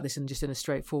 interesting about this, and just in a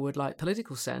straightforward,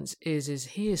 political sense, is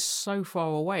he is so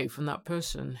far away from that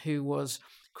person who was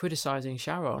criticizing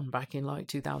Sharon back in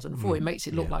 2004. It makes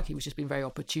it look like he was just being very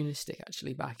opportunistic,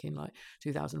 actually, back in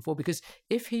 2004. Because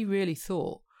if he really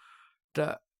thought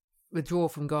that withdrawal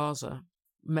from Gaza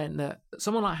meant that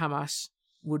someone like Hamas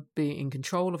would be in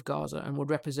control of Gaza and would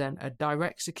represent a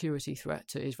direct security threat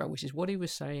to Israel, which is what he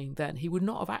was saying then, he would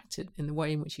not have acted in the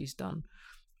way in which he's done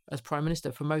as Prime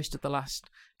Minister for most of the last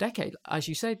decade. As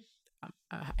you said,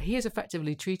 he has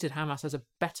effectively treated Hamas as a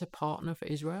better partner for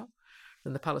Israel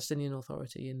than the Palestinian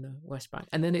Authority in the West Bank.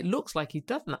 And then it looks like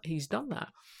he's done that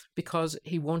because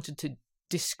he wanted to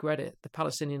discredit the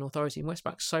Palestinian Authority in West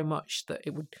Bank so much that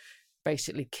it would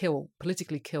basically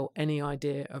politically kill any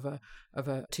idea of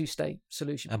a two-state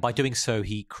solution. And by doing so,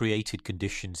 he created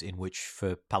conditions in which,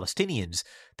 for Palestinians,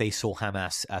 they saw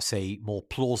Hamas as a more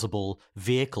plausible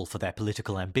vehicle for their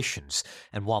political ambitions.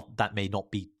 And while that may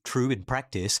not be true in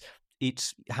practice,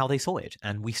 it's how they saw it.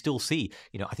 And we still see,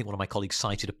 I think one of my colleagues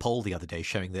cited a poll the other day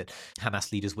showing that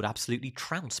Hamas leaders would absolutely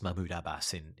trounce Mahmoud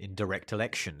Abbas in direct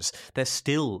elections. There's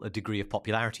still a degree of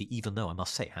popularity, even though I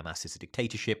must say Hamas is a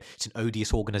dictatorship, it's an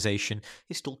odious organization,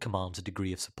 it still commands a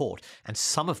degree of support. And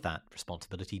some of that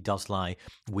responsibility does lie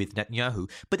with Netanyahu.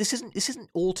 But this isn't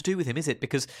all to do with him, is it?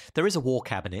 Because there is a war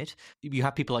cabinet. You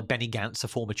have people like Benny Gantz, a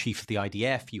former chief of the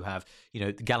IDF. You have,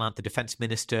 Gallant, the defense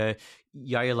minister.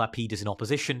 Yair Lapid is in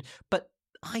opposition. But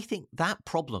I think that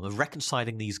problem of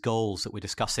reconciling these goals that we're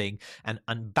discussing and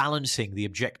balancing the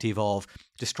objective of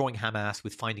destroying Hamas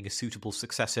with finding a suitable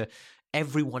successor,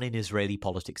 everyone in Israeli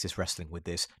politics is wrestling with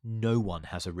this. No one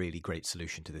has a really great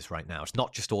solution to this right now. It's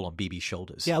not just all on Bibi's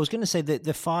shoulders. Yeah, I was going to say that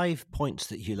the 5 points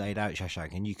that you laid out,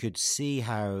 Shashank, and you could see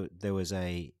how there was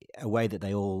a way that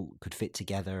they all could fit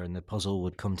together and the puzzle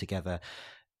would come together.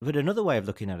 But another way of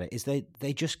looking at it is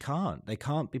they just can't. They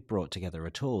can't be brought together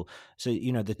at all. So,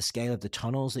 the scale of the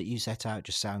tunnels that you set out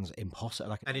just sounds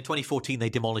impossible. And in 2014,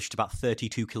 they demolished about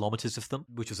 32 kilometres of them,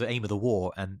 which was the aim of the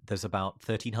war, and there's about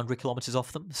 1,300 kilometres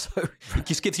off them. So it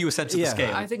just gives you a sense of the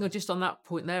scale. I think just on that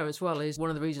point there as well is one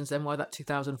of the reasons then why that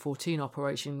 2014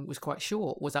 operation was quite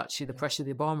short was actually the pressure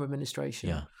the Obama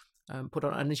administration put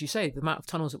on. And as you say, the amount of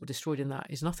tunnels that were destroyed in that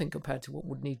is nothing compared to what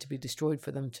would need to be destroyed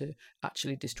for them to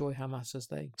actually destroy Hamas as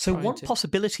they So one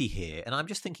possibility here, and I'm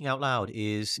just thinking out loud,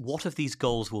 is what of these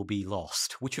goals will be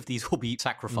lost? Which of these will be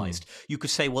sacrificed? You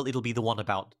could say, well, it'll be the one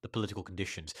about the political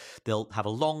conditions. They'll have a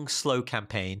long, slow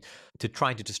campaign to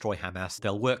trying to destroy Hamas.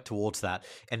 They'll work towards that.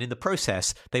 And in the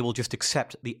process, they will just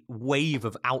accept the wave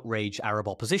of outraged Arab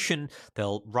opposition.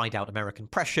 They'll ride out American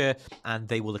pressure, and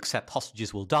they will accept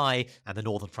hostages will die, and the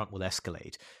Northern Front will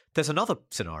escalate. There's another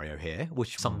scenario here,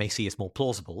 which some may see as more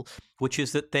plausible, which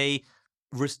is that they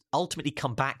ultimately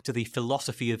come back to the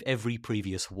philosophy of every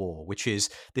previous war, which is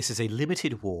this is a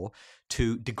limited war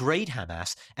to degrade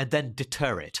Hamas and then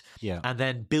deter it, and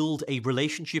then build a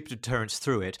relationship of deterrence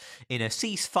through it in a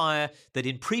ceasefire that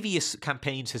in previous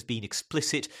campaigns has been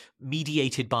explicit,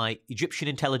 mediated by Egyptian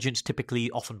intelligence,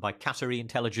 typically often by Qatari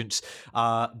intelligence,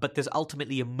 but there's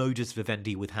ultimately a modus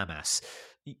vivendi with Hamas.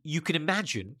 You can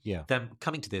imagine them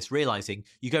coming to this, realizing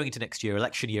you're going into next year,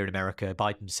 election year in America,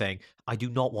 Biden saying, I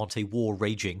do not want a war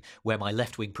raging where my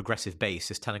left-wing progressive base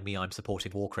is telling me I'm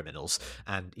supporting war criminals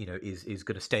and, is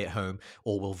going to stay at home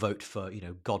or will vote for,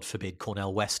 God forbid,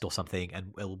 Cornel West or something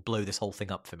and will blow this whole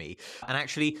thing up for me. And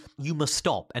actually, you must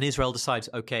stop. And Israel decides,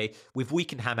 okay, we've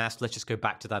weakened Hamas, let's just go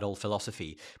back to that old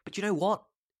philosophy. But you know what?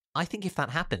 I think if that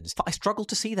happens, I struggle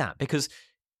to see that because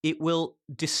it will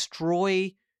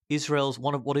destroy Israel's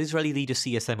one of what Israeli leaders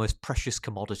see as their most precious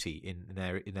commodity in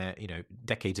their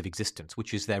decades of existence,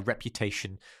 which is their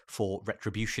reputation for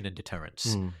retribution and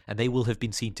deterrence. And they will have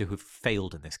been seen to have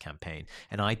failed in this campaign.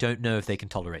 And I don't know if they can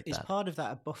tolerate that. Is part of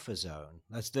that a buffer zone?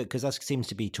 Because that seems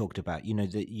to be talked about.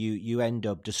 That you end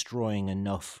up destroying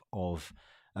enough of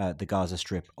the Gaza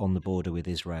Strip on the border with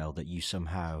Israel that you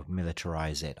somehow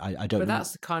militarize it. I don't.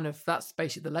 But that's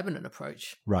basically the Lebanon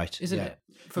approach, right? Isn't it?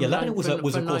 Lebanon was from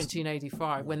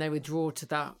 1985 when they withdrew to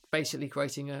that, basically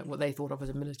creating what they thought of as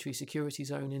a military security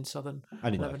zone in southern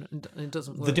Lebanon. And it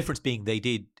doesn't work. The difference being they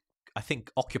did, I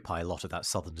think, occupy a lot of that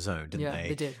southern zone, didn't they? Yeah,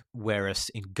 they did. Whereas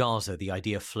in Gaza, the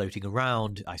idea floating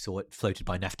around, I saw it floated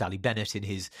by Naftali Bennett in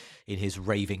his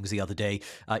ravings the other day,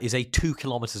 is a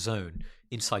 2-kilometer zone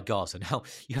inside Gaza. Now,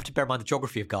 you have to bear in mind the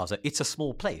geography of Gaza. It's a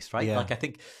small place, right? Yeah. Like I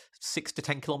think 6 to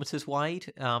 10 kilometers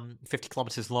wide, 50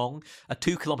 kilometers long. A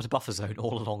 2-kilometer buffer zone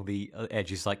all along the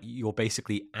edge is like you're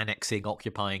basically annexing,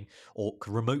 occupying, or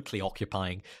remotely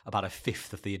occupying about a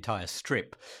fifth of the entire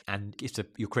strip. And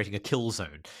you're creating a kill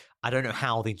zone. I don't know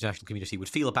how the international community would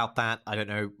feel about that. I don't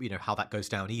know, how that goes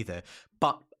down either.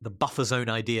 But the buffer zone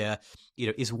idea,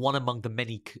 is one among the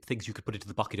many things you could put into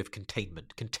the bucket of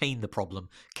containment. Contain the problem,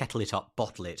 kettle it up,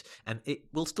 bottle it, and it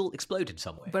will still explode in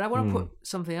some way. But I want to put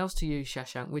something else to you,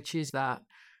 Shashank, which is that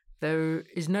there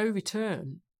is no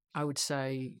return, I would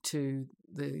say, to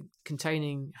the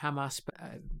containing Hamas,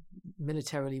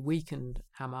 militarily weakened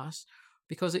Hamas,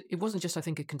 because it wasn't just, I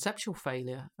think, a conceptual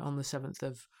failure on the 7th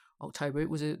of October. It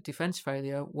was a defence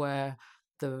failure where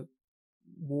the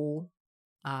wall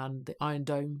and the Iron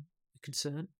Dome were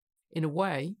concerned. In a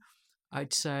way,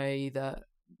 I'd say that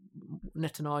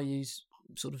Netanyahu's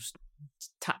sort of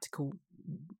tactical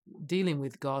dealing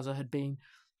with Gaza had been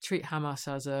treat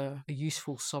Hamas as a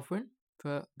useful sovereign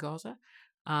for Gaza,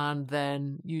 and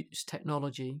then use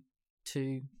technology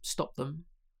to stop them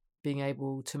being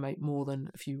able to make more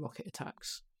than a few rocket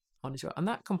attacks on Israel. And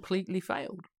that completely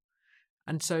failed.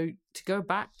 And so to go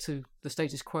back to the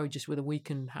status quo just with a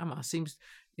weakened Hamas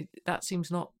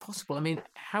seems not possible. I mean,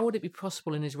 how would it be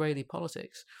possible in Israeli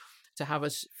politics to have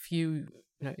as few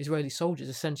Israeli soldiers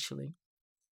essentially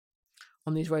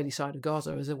on the Israeli side of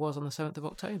Gaza as there was on the 7th of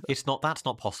October? That's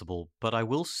not possible. But I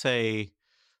will say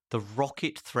the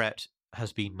rocket threat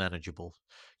has been manageable.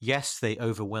 Yes, they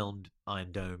overwhelmed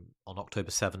Iron Dome on October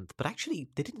 7th, but actually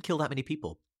they didn't kill that many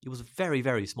people. It was a very,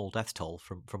 very small death toll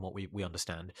from what we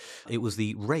understand. It was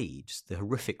the raids, the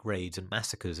horrific raids and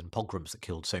massacres and pogroms that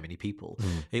killed so many people.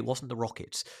 It wasn't the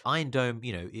rockets. Iron Dome,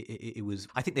 it was,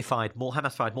 I think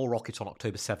Hamas fired more rockets on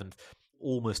October 7th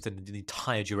almost in the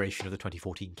entire duration of the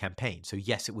 2014 campaign. So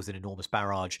yes, it was an enormous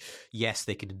barrage. Yes,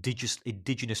 they can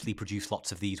indigenously produce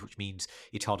lots of these, which means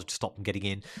it's harder to stop them getting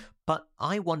in. But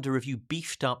I wonder if you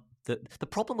beefed up the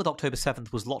problem with October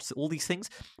 7th was all these things.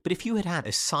 But if you had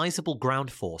a sizable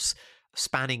ground force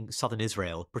spanning southern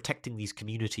Israel, protecting these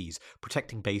communities,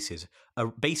 protecting bases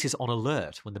on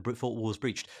alert when the wall was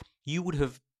breached, you would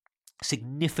have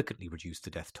significantly reduced the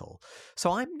death toll.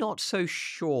 So I'm not so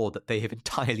sure that they have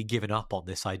entirely given up on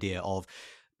this idea of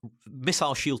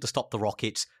missile shield to stop the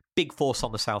rockets, big force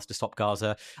on the south to stop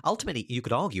Gaza. Ultimately, you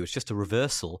could argue it's just a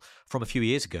reversal from a few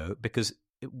years ago because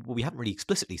we haven't really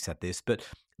explicitly said this, but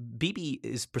Bibi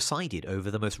is presided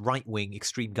over the most right-wing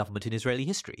extreme government in Israeli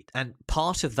history. And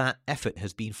part of that effort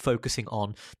has been focusing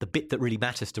on the bit that really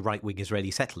matters to right-wing Israeli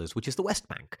settlers, which is the West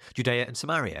Bank, Judea and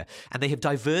Samaria. And they have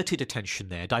diverted attention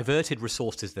there, diverted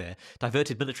resources there,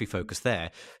 diverted military focus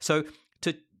there. So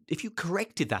if you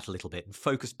corrected that a little bit and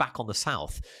focused back on the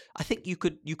south, I think you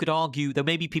could argue, there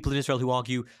may be people in Israel who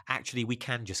argue, actually, we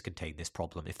can just contain this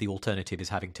problem if the alternative is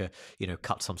having to,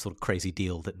 cut some sort of crazy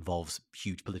deal that involves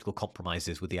huge political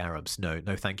compromises with the Arabs. No,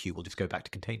 thank you. We'll just go back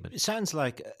to containment. It sounds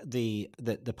like the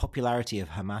popularity of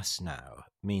Hamas now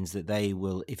means that they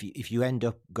will, if you end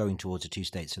up going towards a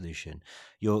two-state solution,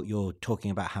 you're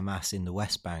talking about Hamas in the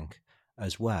West Bank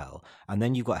as well, and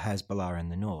then you've got Hezbollah in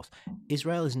the north.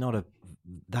 Israel is not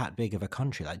that big of a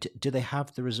country. Like, do they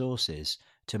have the resources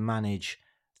to manage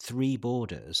three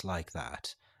borders like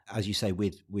that? As you say,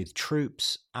 with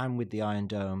troops and with the Iron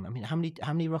Dome. I mean, how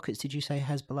many rockets did you say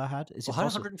Hezbollah had? Is it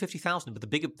 150,000, but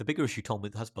the bigger issue, Tom,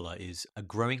 with Hezbollah is a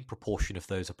growing proportion of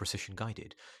those are precision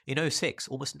guided. In 2006,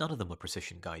 almost none of them were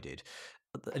precision guided.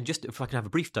 And just if I can have a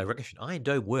brief digression, Iron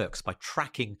Dome works by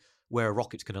tracking where a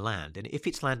rocket's going to land. And if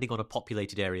it's landing on a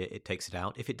populated area, it takes it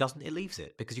out. If it doesn't, it leaves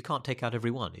it, because you can't take out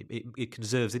every one. It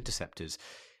conserves interceptors.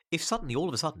 If suddenly, all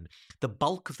of a sudden, the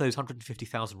bulk of those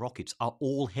 150,000 rockets are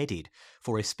all headed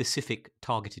for a specific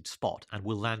targeted spot and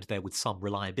will land there with some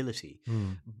reliability,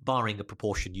 barring a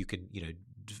proportion you can,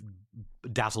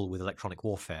 dazzle with electronic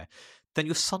warfare, then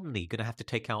you're suddenly going to have to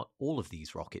take out all of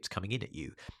these rockets coming in at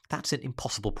you. That's an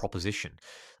impossible proposition.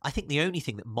 I think the only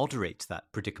thing that moderates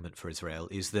that predicament for Israel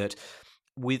is that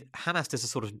with Hamas, there's a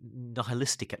sort of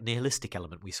nihilistic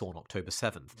element we saw on October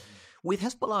 7th. With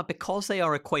Hezbollah, because they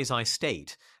are a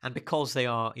quasi-state and because they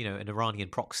are, an Iranian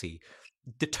proxy,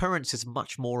 deterrence is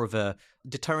much more an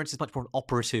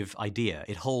operative idea.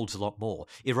 It holds a lot more.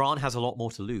 Iran has a lot more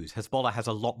to lose. Hezbollah has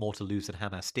a lot more to lose than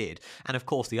Hamas did. And of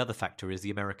course, the other factor is the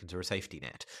Americans are a safety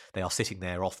net. They are sitting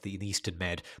there off the Eastern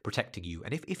Med protecting you.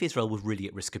 And if Israel was really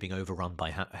at risk of being overrun by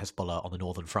Hezbollah on the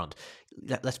northern front,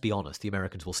 let's be honest, the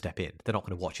Americans will step in. They're not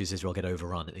going to watch as Israel get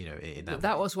overrun. In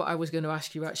that was what I was going to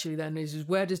ask you actually. Then is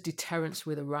where does deterrence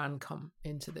with Iran come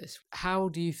into this? How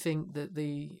do you think that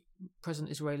the present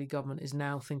Israeli government is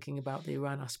now thinking about the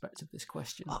Iran aspect of this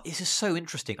question? This is so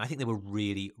interesting. I think they were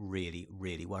really, really,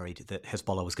 really worried that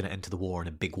Hezbollah was going to enter the war in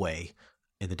a big way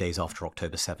in the days after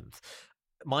October 7th.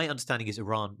 My understanding is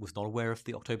Iran was not aware of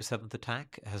the October 7th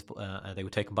attack. They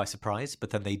were taken by surprise, but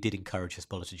then they did encourage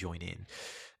Hezbollah to join in.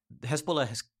 Hezbollah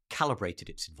has calibrated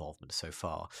its involvement so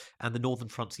far, and the Northern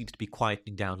Front seems to be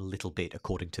quietening down a little bit,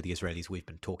 according to the Israelis we've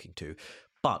been talking to.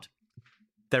 But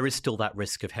there is still that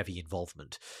risk of heavy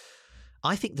involvement.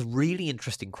 I think the really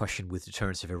interesting question with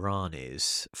deterrence of Iran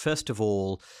is, first of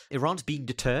all, Iran's being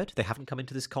deterred. They haven't come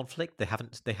into this conflict. They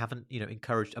haven't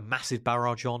encouraged a massive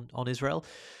barrage on Israel.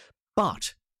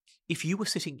 But if you were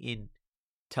sitting in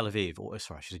Tel Aviv, or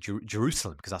sorry, I should say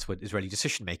Jerusalem, because that's where Israeli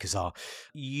decision makers are,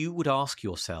 you would ask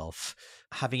yourself,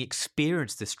 having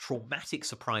experienced this traumatic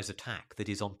surprise attack that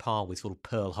is on par with sort of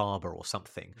Pearl Harbor or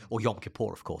something, or Yom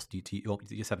Kippur, of course, due to Yom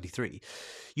 73,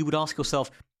 you would ask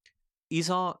yourself, is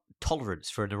our tolerance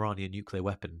for an Iranian nuclear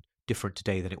weapon different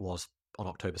today than it was on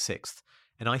October 6th?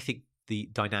 And I think the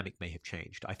dynamic may have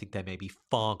changed. I think there may be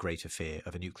far greater fear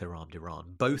of a nuclear-armed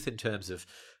Iran, both in terms of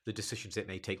the decisions it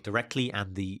may take directly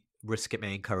and the risk it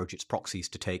may encourage its proxies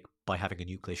to take by having a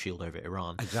nuclear shield over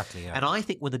Iran. Exactly, yeah. And I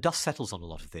think when the dust settles on a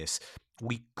lot of this,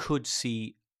 we could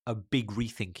see a big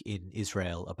rethink in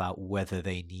Israel about whether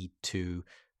they need to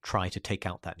try to take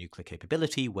out that nuclear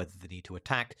capability, whether they need to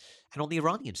attack. And on the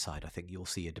Iranian side, I think you'll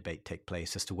see a debate take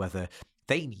place as to whether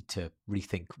they need to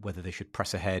rethink whether they should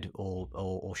press ahead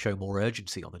or show more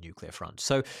urgency on the nuclear front.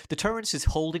 So deterrence is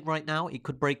holding right now. It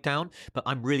could break down, but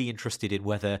I'm really interested in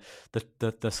whether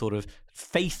the sort of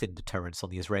faith in deterrence on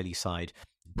the Israeli side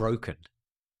broken,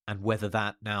 and whether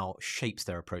that now shapes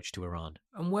their approach to Iran.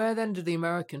 And where then do the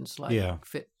Americans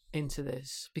fit into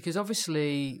this? Because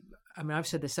obviously, I mean, I've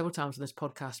said this several times on this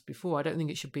podcast before, I don't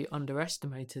think it should be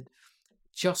underestimated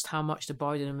just how much the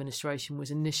Biden administration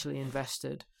was initially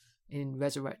invested in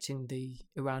resurrecting the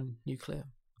Iran nuclear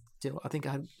deal. I think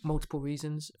I had multiple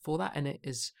reasons for that, and it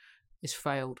is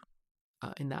failed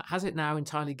in that. Has it now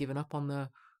entirely given up on the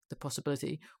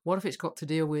possibility? What if it's got to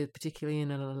deal with, particularly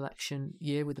in an election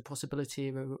year, with the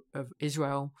possibility of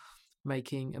Israel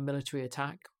making a military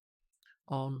attack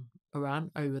on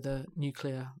Iran over the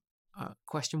nuclear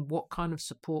question? What kind of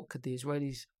support could the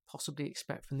Israelis possibly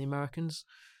expect from the Americans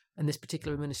and this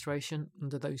particular administration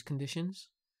under those conditions?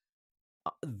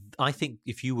 I think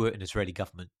if you were an Israeli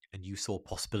government and you saw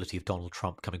possibility of Donald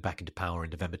Trump coming back into power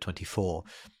in November 24,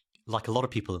 like a lot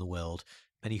of people in the world,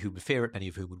 many who would fear it, many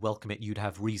of whom would welcome it, you'd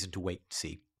have reason to wait and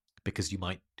see, because you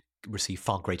might receive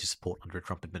far greater support under a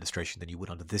Trump administration than you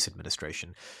would under this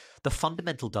administration. The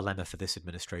fundamental dilemma for this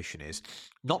administration is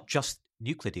not just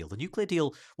nuclear deal. The nuclear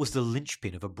deal was the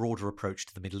linchpin of a broader approach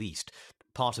to the Middle East,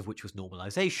 part of which was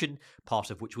normalization,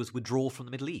 part of which was withdrawal from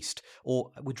the Middle East.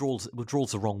 Or withdrawal's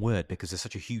the wrong word because there's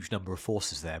such a huge number of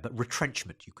forces there, but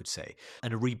retrenchment, you could say,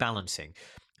 and a rebalancing.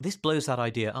 This blows that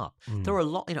idea up. There are a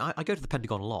lot, I go to the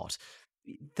Pentagon a lot.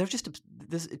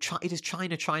 It is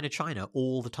China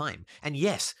all the time. And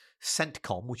yes,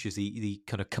 CENTCOM, which is the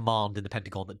kind of command in the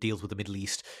Pentagon that deals with the Middle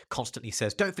East, constantly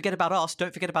says, don't forget about us,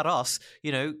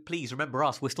 please remember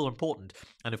us, we're still important.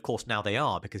 And of course now they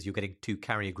are, because you're getting two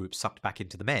carrier groups sucked back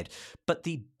into the Med. But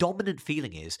the dominant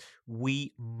feeling is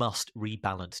we must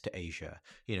rebalance to Asia.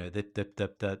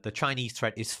 The Chinese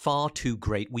threat is far too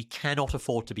great. We cannot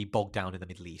afford to be bogged down in the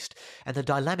Middle East. And the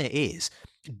dilemma is,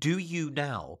 do you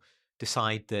now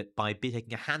decide that by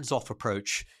taking a hands-off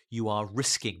approach, you are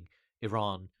risking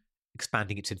Iran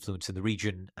expanding its influence in the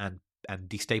region and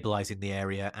destabilizing the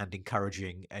area and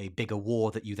encouraging a bigger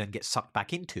war that you then get sucked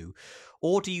back into?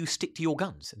 Or do you stick to your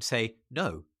guns and say,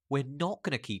 no, we're not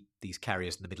going to keep these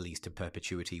carriers in the Middle East in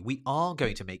perpetuity. We are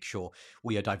going to make sure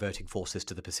we are diverting forces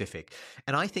to the Pacific.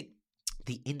 And I think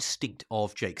the instinct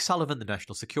of Jake Sullivan, the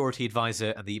national security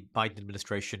advisor, and the Biden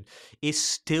administration is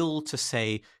still to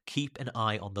say, keep an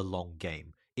eye on the long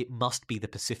game. It must be the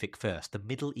Pacific first. The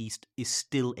Middle East is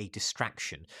still a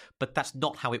distraction, but that's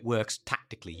not how it works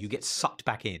tactically. You get sucked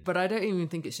back in. But I don't even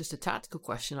think it's just a tactical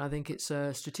question. I think it's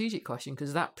a strategic question,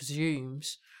 because that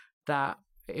presumes that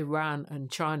Iran and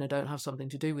China don't have something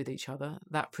to do with each other.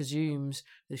 That presumes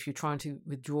that if you're trying to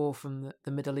withdraw from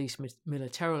the Middle East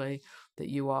militarily, that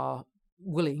you are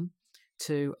willing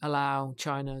to allow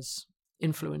China's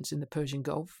influence in the Persian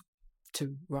Gulf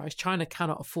to rise. China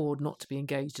cannot afford not to be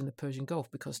engaged in the Persian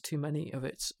Gulf because too many of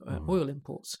its oil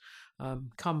imports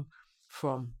come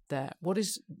from there. What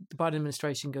is the Biden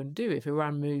administration going to do if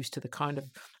Iran moves to the kind of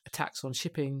attacks on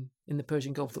shipping in the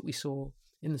Persian Gulf that we saw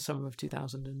in the summer of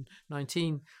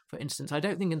 2019, for instance? I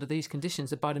don't think under these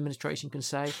conditions the Biden administration can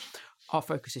say our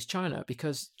focus is China,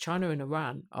 because China and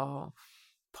Iran are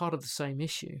part of the same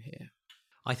issue here.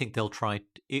 I think they'll try,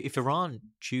 if Iran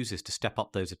chooses to step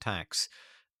up those attacks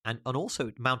and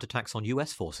also mount attacks on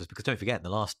US forces, because don't forget, in the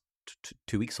last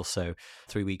 2 weeks or so,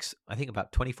 3 weeks, I think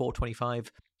about 24,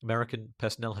 25 American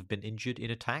personnel have been injured in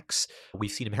attacks.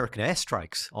 We've seen American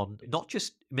airstrikes on not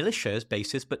just militias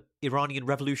bases, but Iranian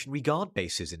Revolutionary Guard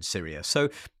bases in Syria. So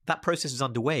that process is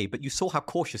underway, but you saw how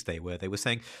cautious they were. They were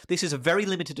saying, this is a very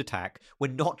limited attack.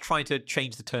 We're not trying to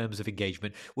change the terms of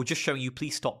engagement. We're just showing you,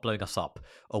 please stop blowing us up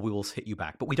or we will hit you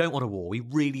back. But we don't want a war. We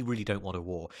really, really don't want a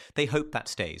war. They hope that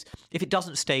stays. If it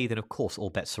doesn't stay, then of course all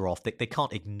bets are off. They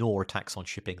can't ignore attacks on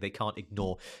shipping. They can't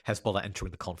ignore Hezbollah entering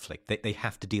the conflict. They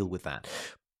have to deal with that.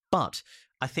 But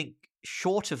I think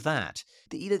short of that,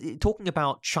 talking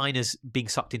about China's being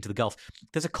sucked into the Gulf,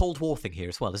 there's a Cold War thing here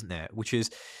as well, isn't there? Which is,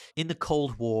 in the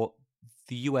Cold War,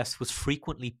 the US was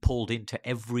frequently pulled into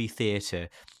every theatre,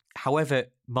 however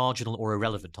marginal or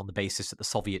irrelevant, on the basis that the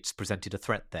Soviets presented a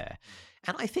threat there.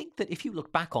 And I think that if you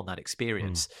look back on that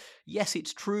experience, yes,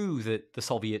 it's true that the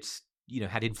Soviets,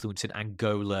 had influence in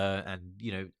Angola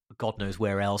and, God knows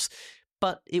where else.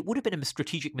 But it would have been a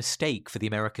strategic mistake for the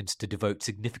Americans to devote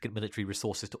significant military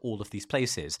resources to all of these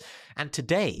places. And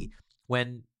today,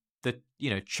 when the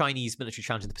Chinese military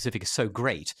challenge in the Pacific is so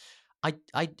great,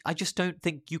 I just don't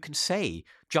think you can say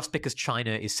just because China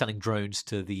is selling drones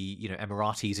to the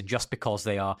Emiratis and just because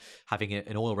they are having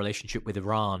an oil relationship with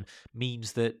Iran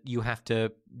means that you have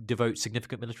to devote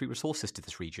significant military resources to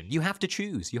this region. You have to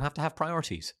choose. You have to have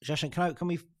priorities. Shashank, can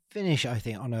we finish, I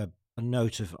think, on a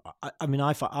note of,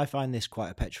 I find this quite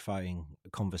a petrifying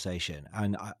conversation,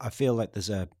 and I feel like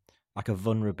there's a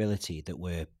vulnerability that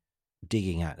we're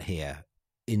digging at here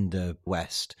in the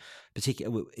West.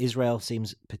 Israel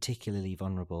seems particularly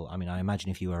vulnerable. I mean, I imagine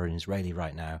if you are an Israeli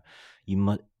right now,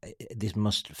 this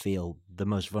must feel the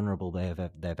most vulnerable they've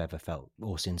ever felt,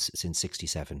 or since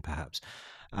 67 perhaps,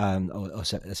 or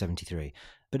 73.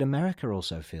 But America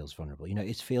also feels vulnerable.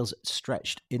 It feels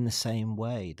stretched in the same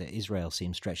way that Israel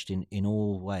seems stretched in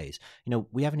all ways.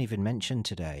 We haven't even mentioned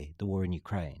today the war in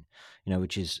Ukraine,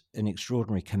 which is an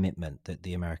extraordinary commitment that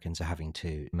the Americans are having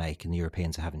to make and the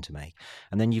Europeans are having to make.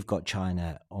 And then you've got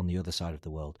China on the other side of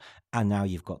the world. And now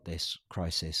you've got this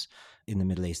crisis in the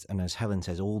Middle East. And as Helen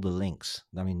says, all the links,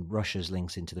 Russia's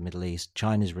links into the Middle East,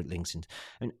 China's links into,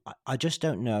 I just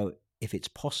don't know if it's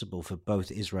possible for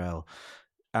both Israel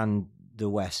and the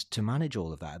West to manage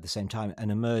all of that at the same time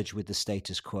and emerge with the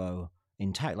status quo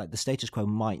intact. Like, the status quo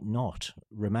might not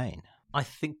remain. I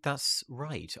think that's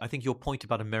right. I think your point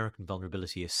about American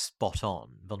vulnerability is spot on.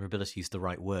 Vulnerability is the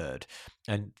right word.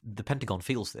 And the Pentagon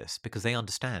feels this because they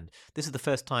understand this is the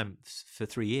first time for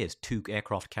 3 years 2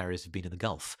 aircraft carriers have been in the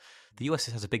Gulf. The US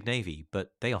has a big Navy,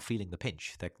 but they are feeling the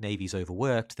pinch. Their Navy's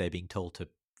overworked. They're being told to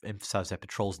emphasize their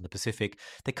patrols in the Pacific.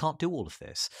 They can't do all of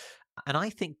this. And I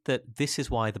think that this is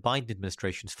why the Biden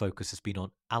administration's focus has been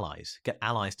on allies, get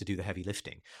allies to do the heavy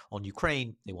lifting. On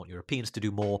Ukraine, they want Europeans to do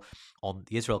more. On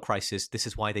the Israel crisis, this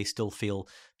is why they still feel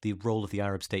the role of the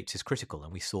Arab states is critical.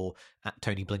 And we saw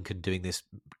Tony Blinken doing this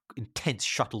intense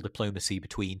shuttle diplomacy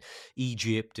between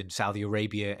Egypt and Saudi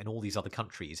Arabia and all these other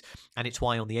countries. And it's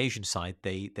why on the Asian side,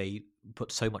 they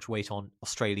put so much weight on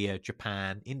Australia,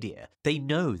 Japan, India. They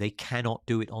know they cannot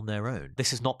do it on their own.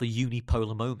 This is not the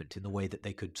unipolar moment in the way that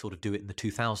they could sort of do it in the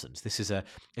 2000s. This is a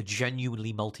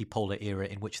genuinely multipolar era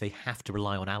in which they have to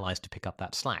rely on allies to pick up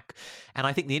that slack. And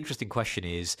I think the interesting question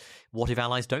is, what if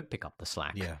allies don't pick up the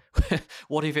slack? Yeah.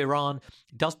 What if Iran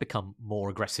does become more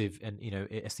aggressive and,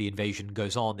 as the invasion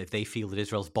goes on, if they feel that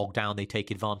Israel's bogged down, they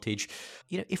take advantage?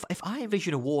 If I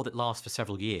envision a war that lasts for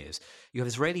several years, you have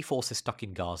Israeli forces stuck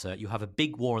in Gaza, you have a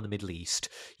big war in the Middle East,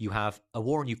 you have a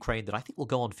war in Ukraine that I think will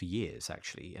go on for years,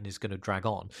 actually, and is going to drag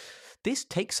on. This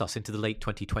takes us into the late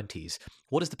 2020s.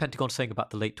 What is the Pentagon saying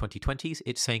about the late 2020s?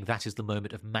 It's saying that is the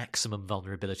moment of maximum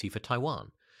vulnerability for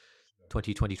Taiwan.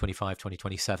 2020, 2025,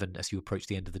 2027, as you approach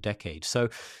the end of the decade. So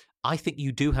I think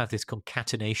you do have this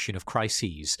concatenation of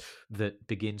crises that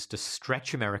begins to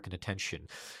stretch American attention.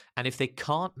 And if they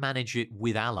can't manage it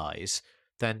with allies,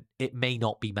 then it may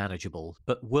not be manageable.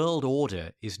 But world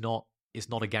order is not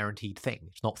a guaranteed thing.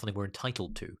 It's not something we're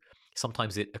entitled to.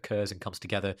 Sometimes it occurs and comes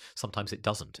together. Sometimes it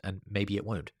doesn't, and maybe it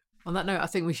won't. On that note, I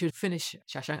think we should finish,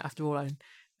 Shashank. After all,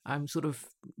 I'm sort of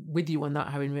with you on that,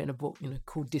 having written a book,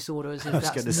 called Disorder, as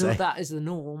if that is the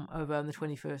norm of the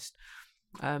 21st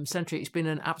century. It's been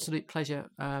an absolute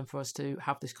pleasure for us to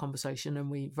have this conversation,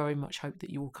 and we very much hope that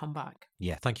you will come back.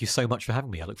 Yeah, thank you so much for having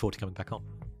me. I look forward to coming back on.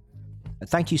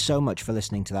 Thank you so much for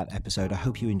listening to that episode. I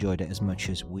hope you enjoyed it as much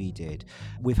as we did.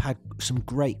 We've had some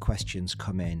great questions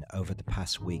come in over the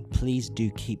past week. Please do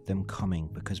keep them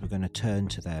coming, because we're going to turn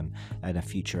to them in a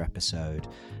future episode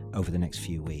over the next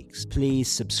few weeks. Please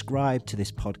subscribe to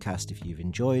this podcast if you've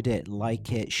enjoyed it,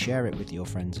 like it, share it with your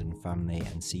friends and family,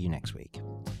 and see you next week.